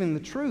receiving the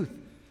truth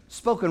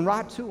spoken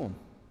right to them.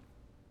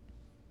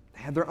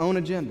 They had their own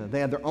agenda. They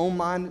had their own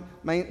mind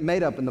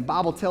made up. And the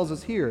Bible tells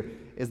us here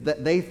is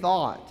that they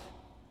thought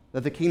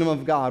that the kingdom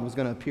of God was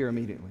going to appear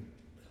immediately.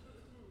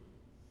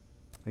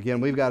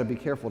 Again, we've got to be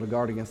careful to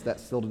guard against that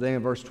still today.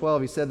 In verse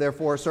 12, he said,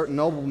 "Therefore a certain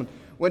nobleman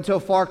went to a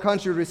far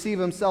country to receive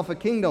himself a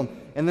kingdom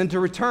and then to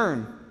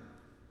return."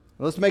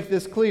 Now, let's make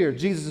this clear.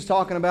 Jesus is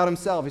talking about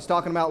himself. He's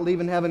talking about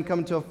leaving heaven,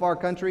 coming to a far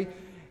country,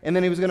 and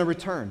then he was going to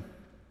return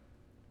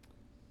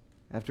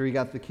after he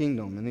got the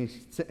kingdom. And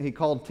he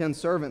called 10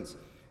 servants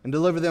and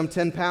delivered them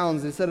 10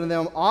 pounds. He said to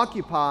them,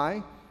 "Occupy."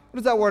 What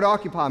does that word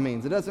occupy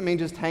mean? It doesn't mean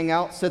just hang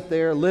out, sit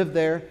there, live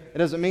there. It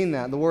doesn't mean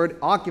that. The word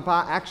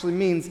occupy actually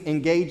means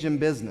engage in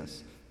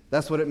business.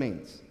 That's what it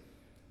means.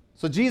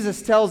 So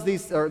Jesus tells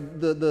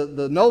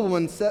the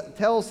nobleman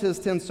tells his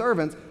 10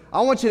 servants,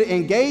 "I want you to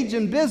engage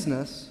in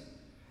business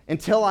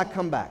until I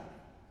come back."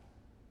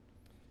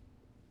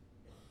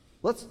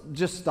 Let's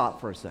just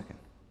stop for a second.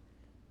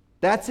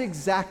 That's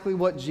exactly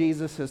what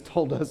Jesus has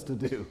told us to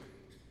do.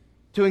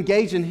 To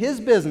engage in his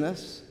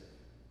business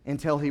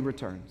until he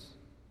returns.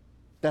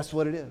 That's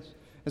what it is.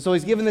 And so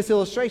he's given this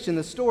illustration,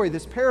 this story,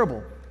 this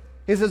parable.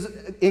 He says,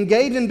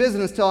 engage in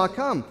business till I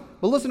come.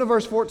 But listen to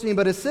verse 14.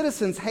 "But his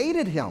citizens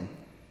hated him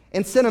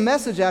and sent a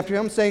message after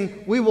him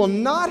saying, 'We will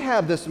not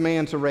have this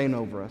man to reign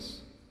over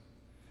us.'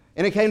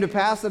 And it came to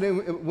pass that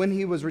when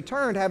he was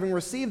returned, having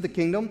received the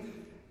kingdom,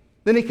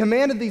 then he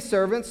commanded these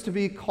servants to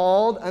be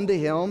called unto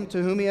him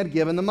to whom he had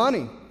given the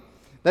money,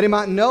 that he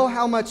might know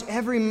how much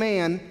every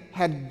man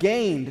had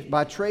gained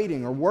by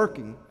trading or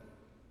working.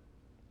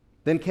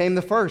 Then came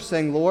the first,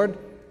 saying, 'Lord,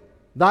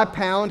 thy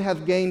pound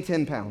hath gained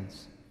 10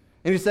 pounds.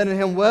 And he said to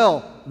him,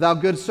 Well, thou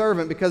good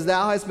servant, because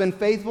thou hast been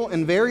faithful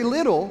in very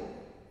little,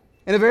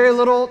 in a very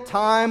little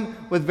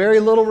time, with very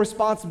little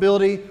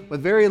responsibility,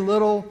 with very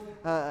little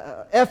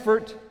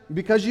effort,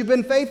 because you've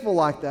been faithful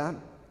like that,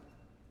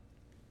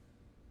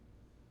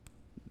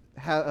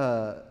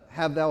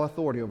 have thou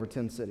authority over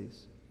 10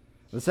 cities.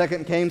 The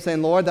second came,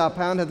 saying, Lord, thy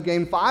pound hath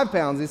gained 5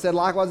 pounds. He said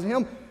likewise to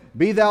him,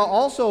 Be thou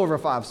also over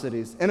 5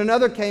 cities. And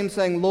another came,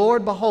 saying,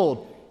 Lord,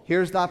 behold,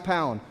 here's thy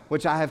pound,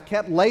 which I have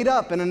kept laid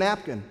up in a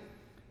napkin.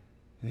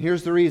 And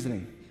here's the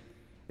reasoning.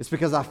 It's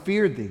because I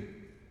feared thee,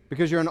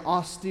 because you're an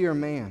austere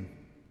man.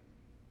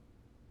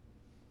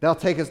 Thou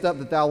takest up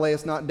that thou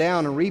layest not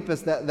down, and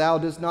reapest that thou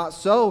dost not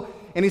sow.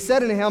 And he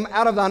said unto him,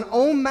 Out of thine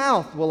own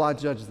mouth will I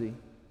judge thee,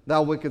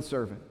 thou wicked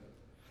servant.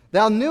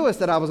 Thou knewest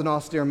that I was an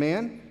austere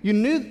man. You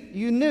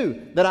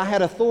knew that I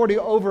had authority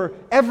over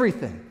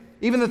everything,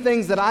 even the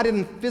things that I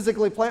didn't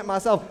physically plant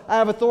myself. I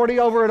have authority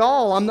over it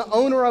all. I'm the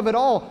owner of it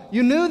all.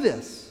 You knew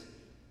this.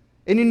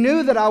 And you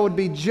knew that I would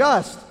be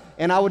just,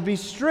 and I would be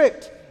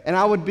strict, and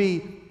I would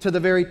be to the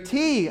very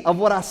T of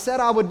what I said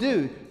I would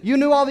do. You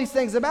knew all these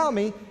things about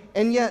me,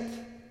 and yet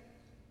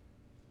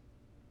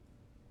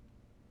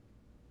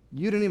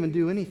you didn't even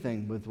do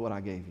anything with what I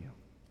gave you.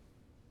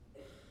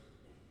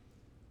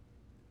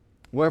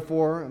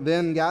 Wherefore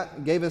then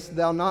gavest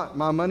thou not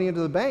my money into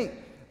the bank,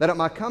 that at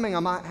my coming I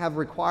might have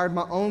required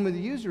my own with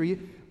usury?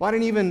 Why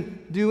didn't you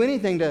even do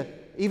anything to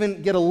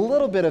even get a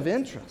little bit of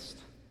interest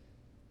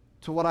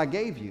to what I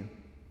gave you?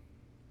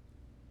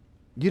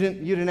 You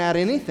didn't add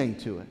anything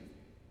to it.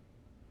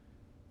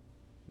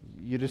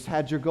 You just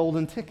had your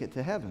golden ticket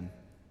to heaven.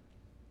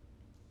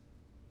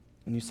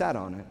 And you sat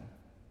on it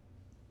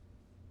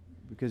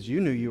because you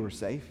knew you were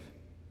safe.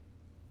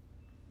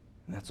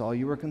 And that's all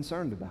you were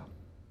concerned about.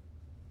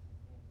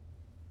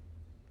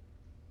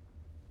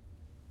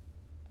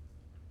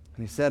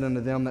 And he said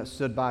unto them that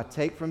stood by,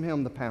 Take from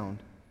him the pound,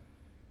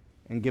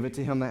 and give it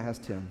to him that has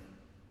 10.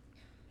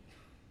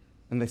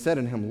 And they said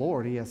unto him,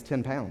 Lord, he has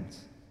 10 pounds.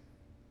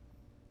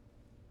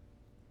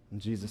 And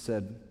Jesus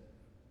said,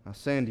 I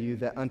say unto you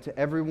that unto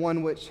every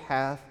one which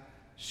hath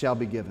shall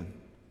be given.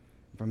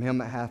 From him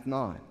that hath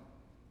not,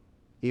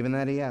 even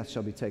that he hath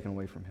shall be taken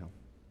away from him.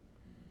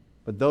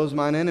 But those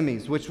mine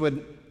enemies, which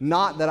would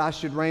not that I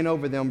should reign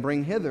over them,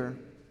 bring hither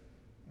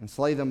and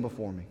slay them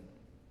before me.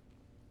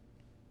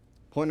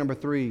 Point number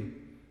 3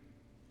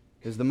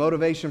 is the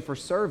motivation for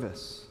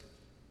service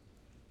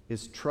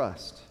is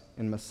trust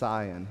in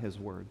Messiah and his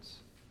words.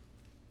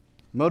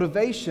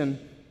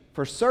 Motivation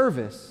for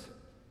service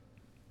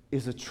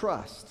is a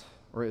trust,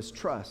 or is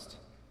trust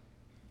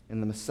in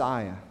the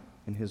Messiah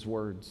and his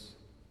words.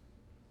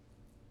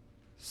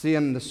 See,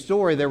 in the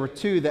story, there were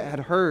 2 that had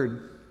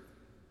heard.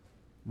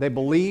 They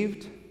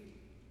believed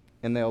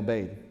and they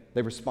obeyed.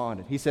 They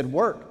responded. He said,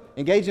 work,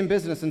 engage in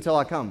business until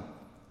I come.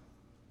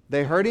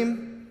 They heard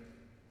him.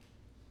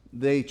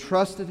 They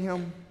trusted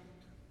him,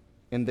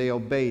 and they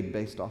obeyed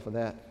based off of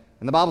that.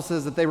 And the Bible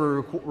says that they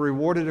were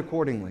rewarded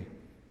accordingly.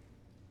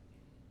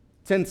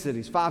 10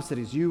 cities, 5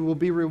 cities, you will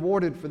be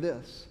rewarded for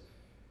this.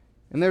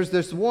 And there's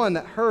this one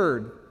that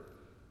heard,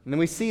 and then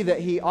we see that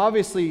he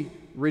obviously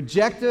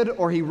rejected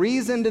or he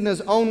reasoned in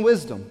his own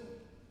wisdom,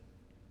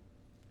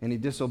 and he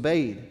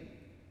disobeyed,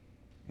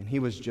 and he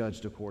was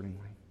judged accordingly.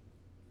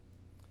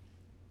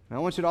 Now I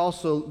want you to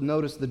also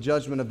notice the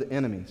judgment of the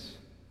enemies,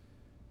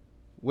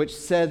 which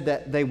said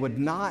that they would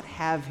not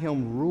have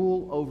him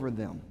rule over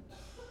them.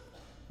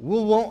 We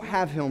won't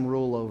have him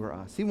rule over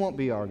us. He won't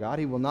be our God.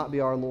 He will not be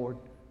our Lord.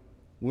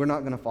 We're not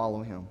going to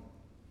follow him.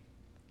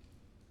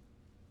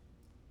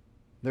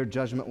 Their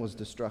judgment was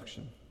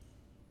destruction.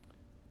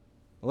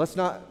 Well, let's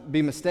not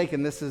be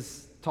mistaken. This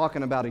is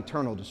talking about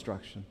eternal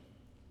destruction,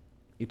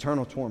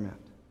 eternal torment.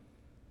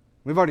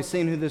 We've already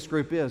seen who this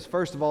group is.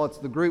 First of all, it's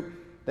the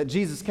group that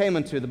Jesus came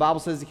into. The Bible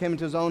says he came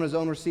into his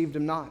own received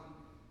him not.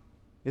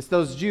 It's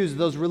those Jews,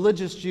 those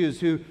religious Jews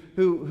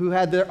who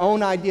had their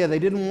own idea. They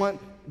didn't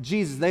want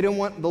Jesus. They didn't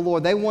want the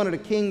Lord. They wanted a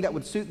king that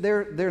would suit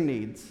their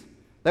needs.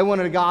 They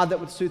wanted a God that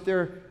would suit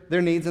their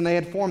needs, and they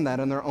had formed that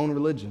in their own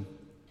religion.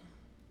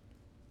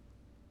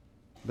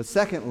 But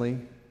secondly,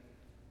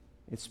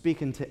 it's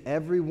speaking to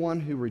everyone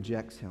who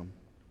rejects him.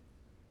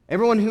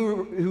 Everyone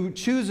who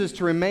chooses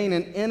to remain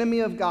an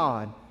enemy of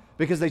God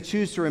because they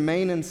choose to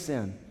remain in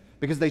sin,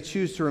 because they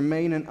choose to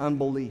remain in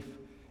unbelief,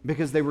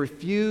 because they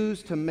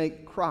refuse to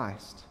make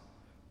Christ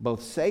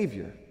both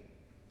Savior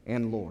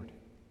and Lord.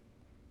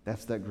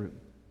 That's that group.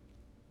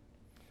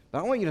 But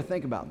I want you to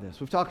think about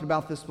this. We've talked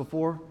about this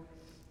before.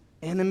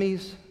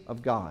 Enemies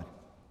of God.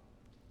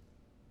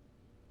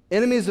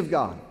 Enemies of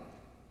God.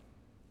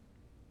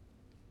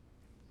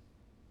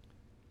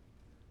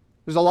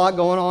 There's a lot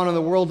going on in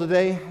the world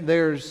today.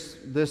 There's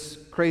this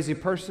crazy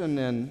person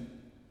in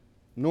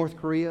North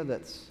Korea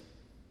that's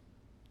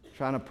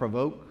trying to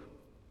provoke,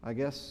 I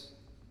guess,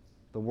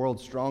 the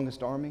world's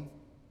strongest army.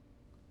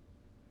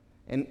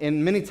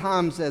 And many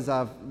times as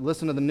I've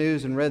listened to the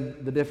news and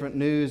read the different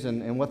news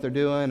and what they're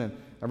doing, and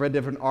I've read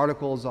different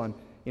articles on,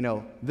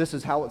 this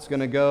is how it's going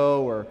to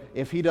go, or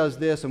if he does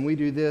this and we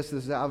do this,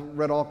 I've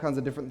read all kinds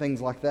of different things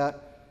like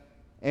that.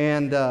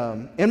 And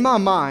in my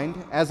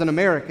mind, as an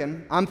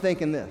American, I'm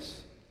thinking this.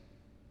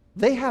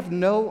 They have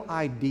no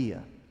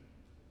idea.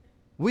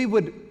 We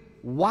would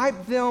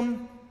wipe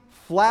them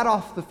flat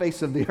off the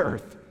face of the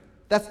earth.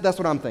 That's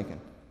what I'm thinking.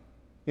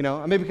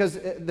 Because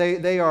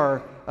they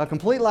are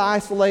completely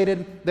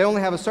isolated. They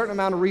only have a certain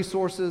amount of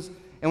resources.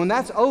 And when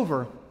that's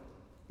over,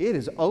 it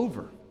is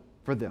over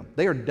for them.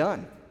 They are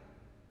done.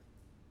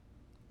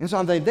 And so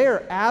I'm thinking they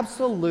are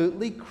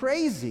absolutely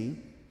crazy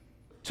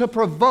to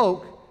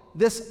provoke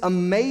this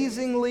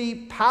amazingly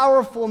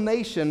powerful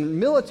nation,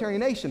 military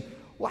nation.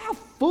 Well, how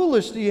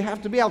foolish do you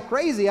have to be? How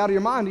crazy out of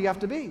your mind do you have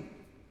to be?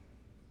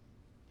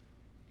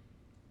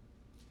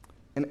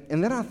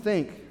 And then I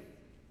think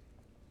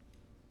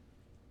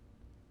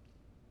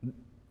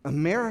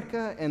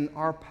America and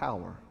our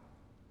power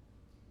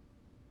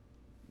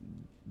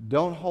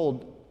don't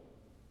hold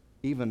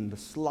even the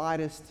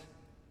slightest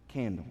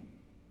candle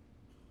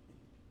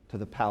to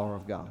the power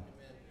of God.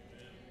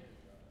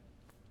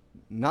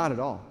 Not at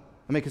all.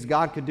 Because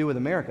God could do with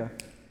America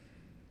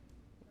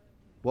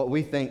what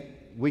we think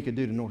we could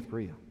do to North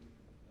Korea.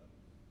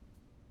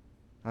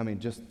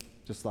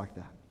 Just like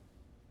that.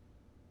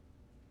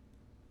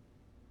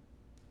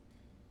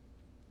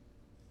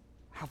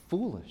 How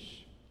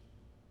foolish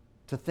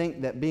to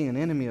think that being an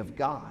enemy of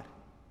God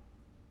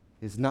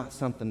is not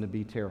something to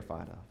be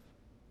terrified of.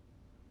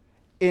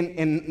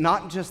 And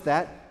not just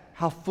that,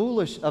 how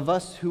foolish of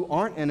us who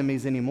aren't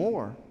enemies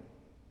anymore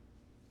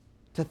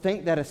to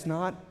think that it's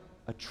not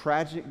a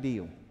tragic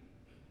deal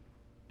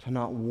to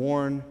not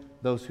warn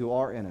those who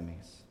are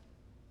enemies.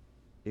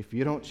 If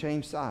you don't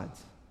change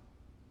sides,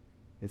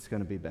 it's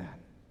going to be bad.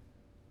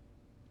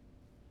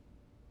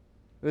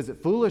 Is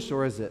it foolish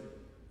or is it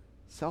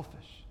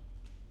selfish?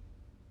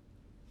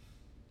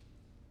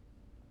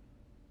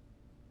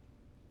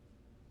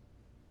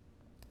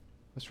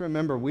 Let's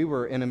remember we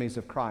were enemies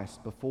of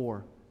Christ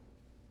before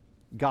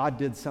God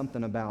did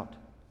something about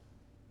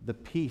the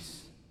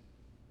peace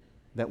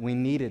that we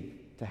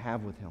needed to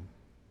have with him.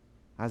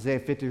 Isaiah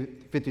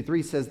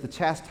 53 says the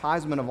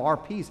chastisement of our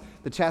peace,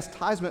 the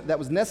chastisement that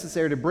was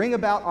necessary to bring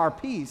about our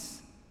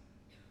peace,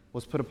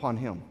 was put upon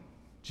him,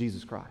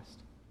 Jesus Christ.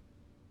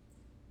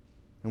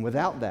 And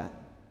without that,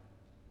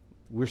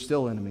 we're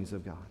still enemies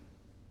of God.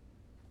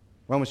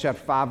 Romans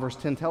chapter 5 verse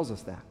 10 tells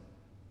us that.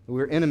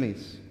 We're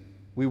enemies.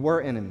 We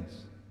were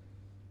enemies.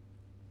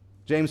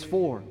 James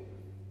 4,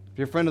 if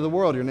you're a friend of the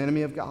world, you're an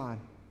enemy of God.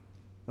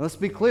 And let's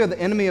be clear, the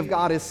enemy of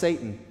God is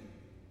Satan.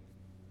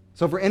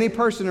 So for any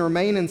person to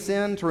remain in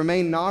sin, to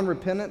remain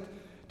non-repentant,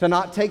 to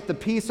not take the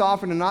peace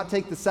offering, to not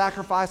take the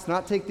sacrifice, to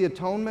not take the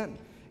atonement,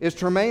 is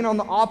to remain on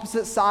the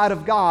opposite side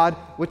of God,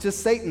 which is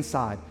Satan's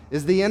side,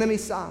 is the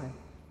enemy's side.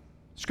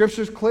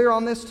 Scripture's clear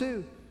on this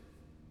too.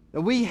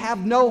 That we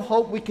have no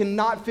hope. We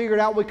cannot figure it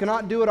out. We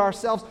cannot do it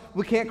ourselves.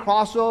 We can't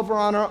cross over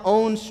on our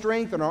own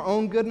strength and our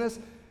own goodness.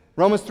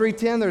 Romans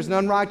 3:10, there's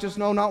none righteous,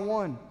 no, not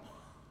one.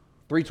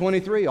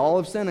 3:23, all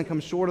have sinned and come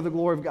short of the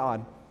glory of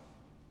God.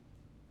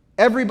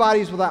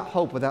 Everybody's without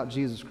hope without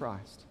Jesus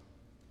Christ.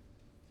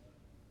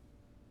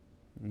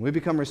 And we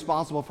become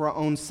responsible for our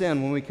own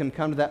sin when we can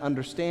come to that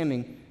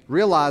understanding,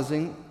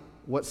 realizing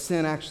what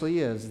sin actually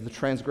is, the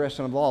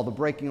transgression of the law, the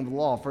breaking of the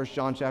law. 1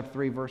 John chapter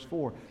 3, verse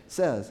 4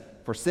 says,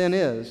 for sin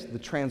is the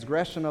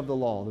transgression of the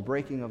law, the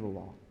breaking of the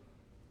law.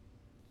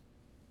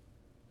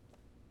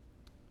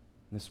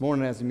 This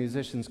morning as the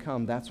musicians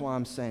come, that's why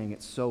I'm saying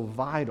it's so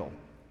vital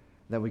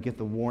that we get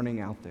the warning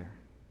out there.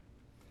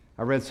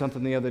 I read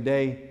something the other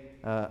day,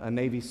 a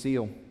Navy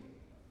SEAL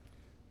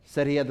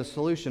said he had the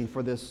solution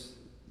for this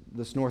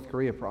this North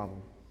Korea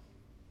problem.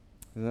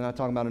 And they're not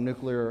talking about a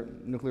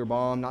nuclear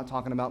bomb, not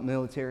talking about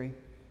military.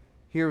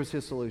 Here was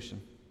his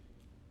solution.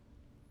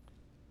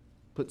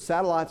 Put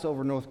satellites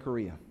over North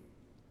Korea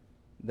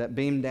that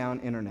beam down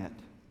internet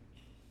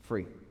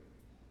free.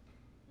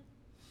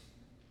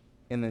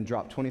 And then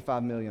drop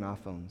 25 million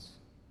iPhones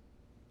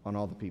on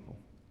all the people.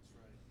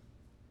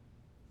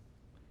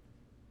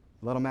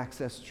 Let them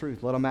access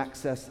truth. Let them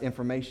access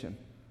information.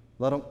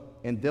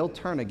 And they'll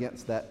turn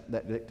against that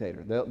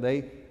dictator.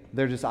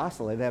 They're just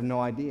isolated. They have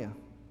no idea.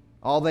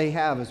 All they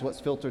have is what's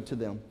filtered to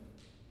them.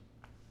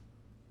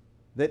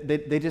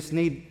 They just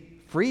need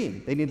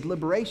freeing. They need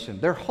liberation.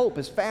 Their hope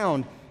is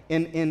found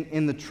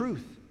in the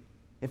truth.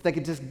 If they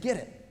could just get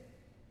it.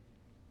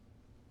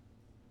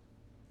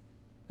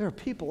 There are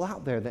people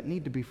out there that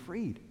need to be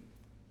freed.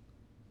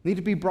 Need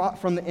to be brought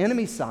from the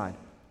enemy side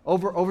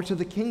over to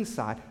the king's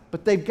side.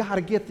 But they've got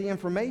to get the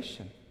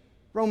information.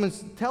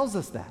 Romans tells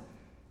us that.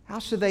 How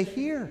should they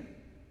hear?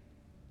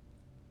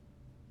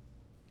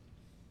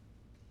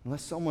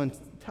 Unless someone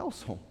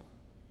tells them.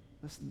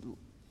 Unless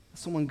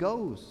someone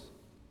goes.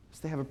 Unless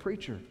they have a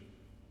preacher.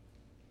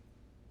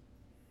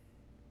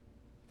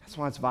 That's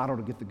why it's vital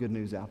to get the good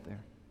news out there.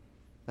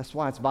 That's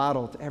why it's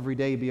vital to every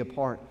day be a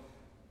part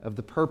of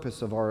the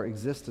purpose of our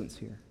existence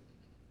here.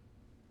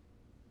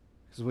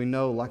 Because we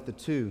know, like the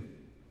two,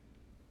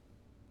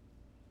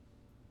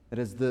 that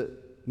as the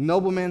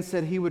nobleman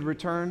said he would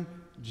return,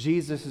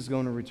 Jesus is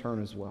going to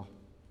return as well.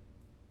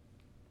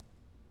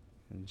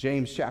 And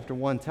James chapter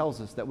 1 tells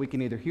us that we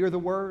can either hear the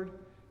word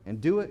and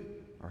do it,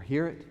 or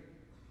hear it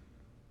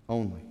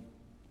only.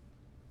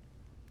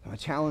 My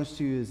challenge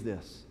to you is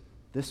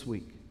this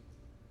week,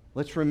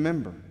 let's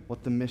remember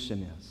what the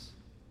mission is.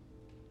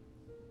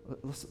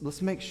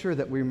 Let's make sure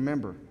that we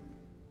remember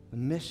the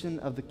mission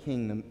of the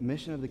kingdom. The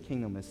mission of the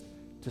kingdom is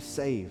to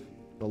save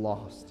the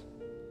lost,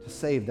 to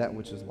save that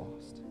which is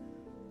lost.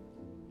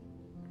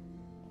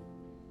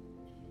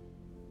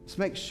 Let's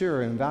make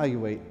sure and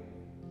evaluate.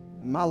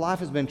 My life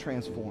has been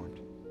transformed.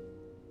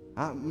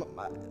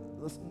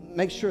 Let's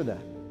make sure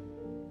that.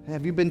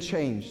 Have you been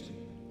changed?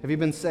 Have you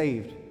been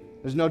saved?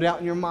 There's no doubt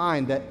in your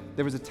mind that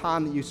there was a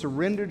time that you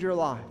surrendered your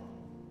life,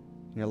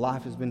 and your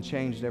life has been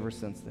changed ever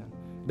since then.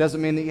 It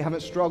doesn't mean that you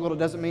haven't struggled. It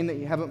doesn't mean that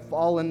you haven't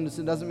fallen.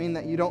 It doesn't mean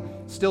that you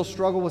don't still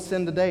struggle with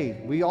sin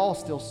today. We all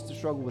still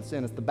struggle with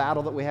sin. It's the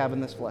battle that we have in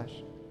this flesh.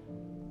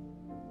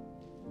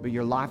 But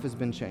your life has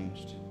been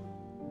changed.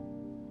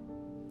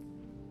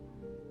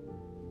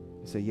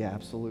 You say, yeah,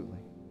 absolutely.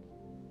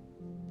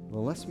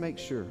 Well, let's make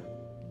sure.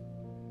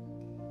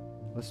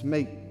 Let's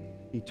make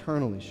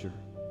eternally sure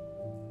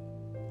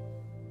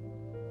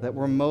that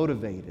we're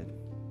motivated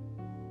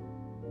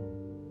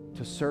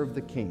to serve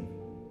the King,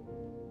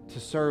 to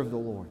serve the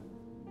Lord,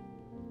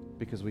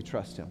 because we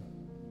trust Him.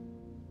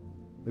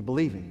 We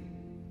believe Him.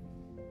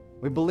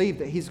 We believe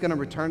that He's going to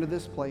return to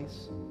this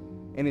place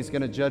and He's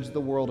going to judge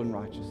the world in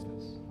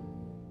righteousness.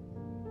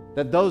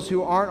 That those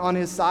who aren't on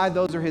His side,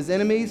 those are His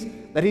enemies,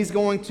 that He's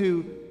going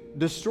to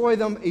destroy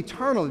them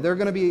eternally. They're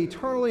going to be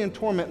eternally in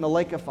torment in the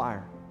lake of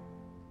fire.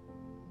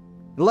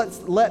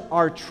 Let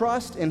our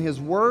trust in His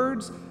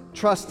words,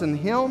 trust in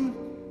Him,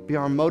 be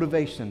our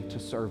motivation to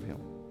serve Him.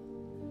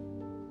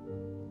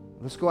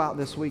 Let's go out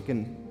this week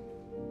and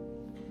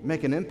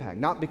make an impact.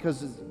 Not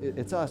because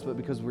it's us, but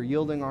because we're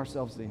yielding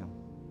ourselves to Him.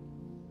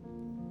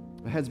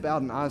 With heads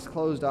bowed and eyes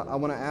closed, I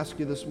want to ask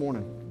you this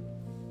morning.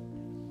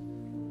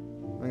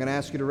 I'm going to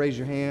ask you to raise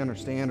your hand or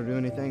stand or do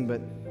anything,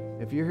 but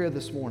if you're here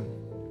this morning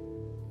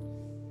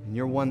and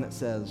you're one that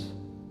says,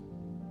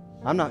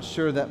 I'm not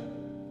sure that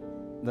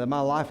my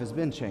life has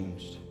been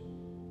changed.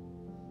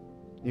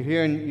 You're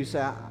here and you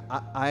say,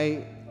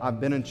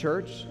 I've been in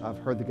church, I've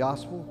heard the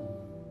gospel,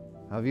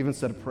 I've even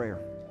said a prayer.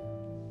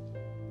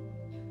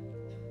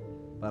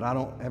 But I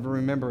don't ever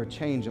remember a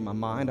change in my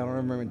mind. I don't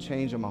remember a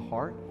change in my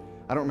heart.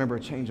 I don't remember a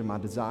change in my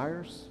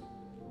desires.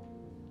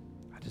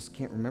 I just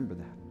can't remember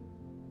that.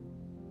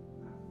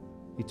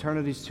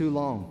 Eternity's too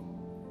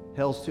long.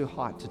 Hell's too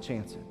hot to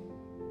chance it.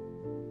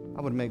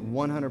 I would make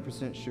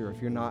 100% sure, if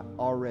you're not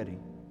already,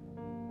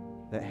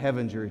 that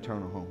heaven's your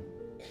eternal home.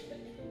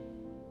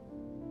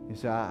 You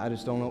say, I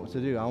just don't know what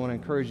to do. I want to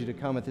encourage you to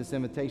come at this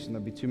invitation.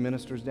 There'll be 2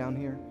 ministers down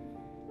here.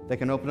 They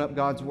can open up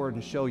God's Word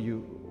and show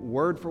you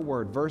word for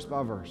word, verse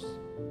by verse,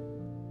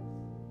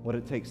 what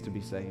it takes to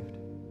be saved.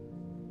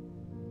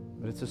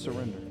 But it's a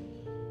surrender.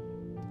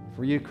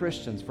 For you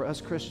Christians, for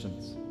us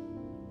Christians,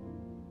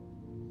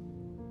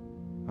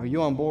 are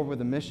you on board with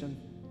the mission?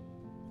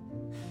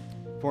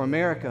 For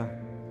America,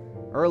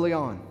 early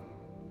on,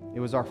 it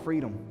was our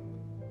freedom.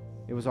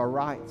 It was our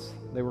rights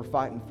they were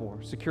fighting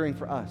for, securing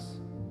for us.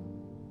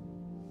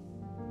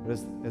 But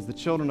as the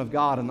children of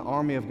God and the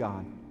army of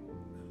God,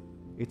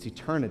 it's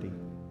eternity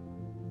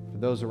for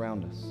those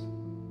around us.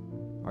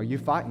 Are you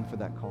fighting for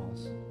that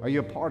cause? Are you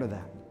a part of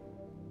that?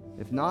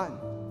 If not,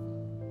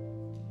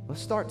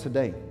 let's start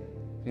today.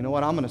 You know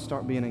what? I'm going to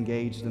start being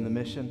engaged in the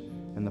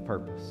mission and the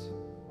purpose.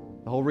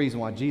 The whole reason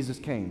why Jesus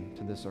came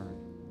to this earth,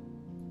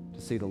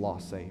 to see the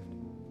lost saved.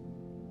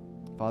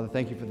 Father,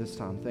 thank you for this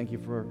time. Thank you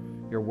for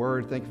your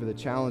word. Thank you for the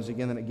challenge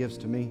again that it gives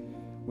to me.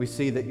 We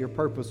see that your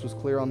purpose was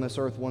clear on this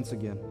earth once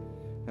again.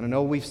 And I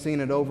know we've seen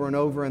it over and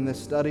over in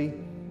this study,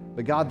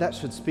 but God, that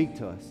should speak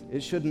to us.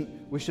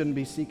 We shouldn't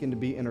be seeking to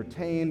be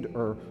entertained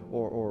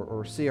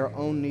or see our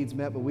own needs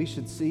met, but we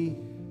should see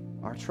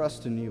our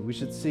trust in you. We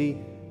should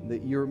see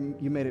that you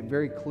made it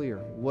very clear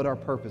what our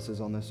purpose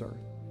is on this earth.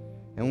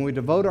 And when we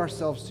devote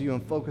ourselves to you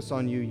and focus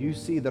on you, you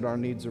see that our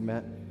needs are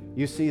met.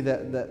 You see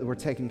that we're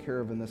taken care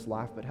of in this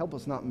life, but help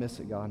us not miss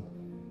it, God.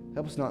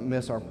 Help us not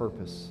miss our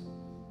purpose,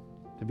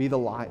 to be the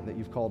light that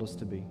you've called us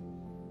to be.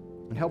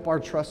 And help our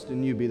trust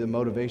in you be the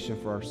motivation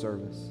for our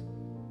service.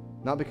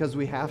 Not because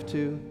we have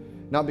to,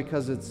 not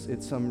because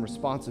it's some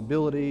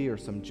responsibility or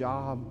some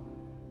job,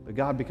 but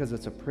God, because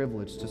it's a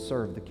privilege to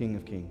serve the King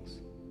of Kings.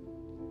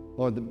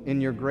 Lord,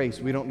 in your grace,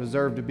 we don't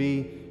deserve to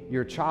be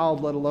your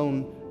child, let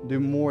alone do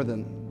more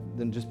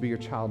than just be your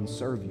child and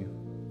serve you.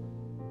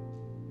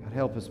 God,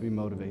 help us be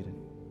motivated.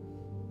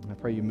 I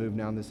pray you move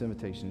now in this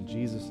invitation in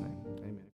Jesus' name.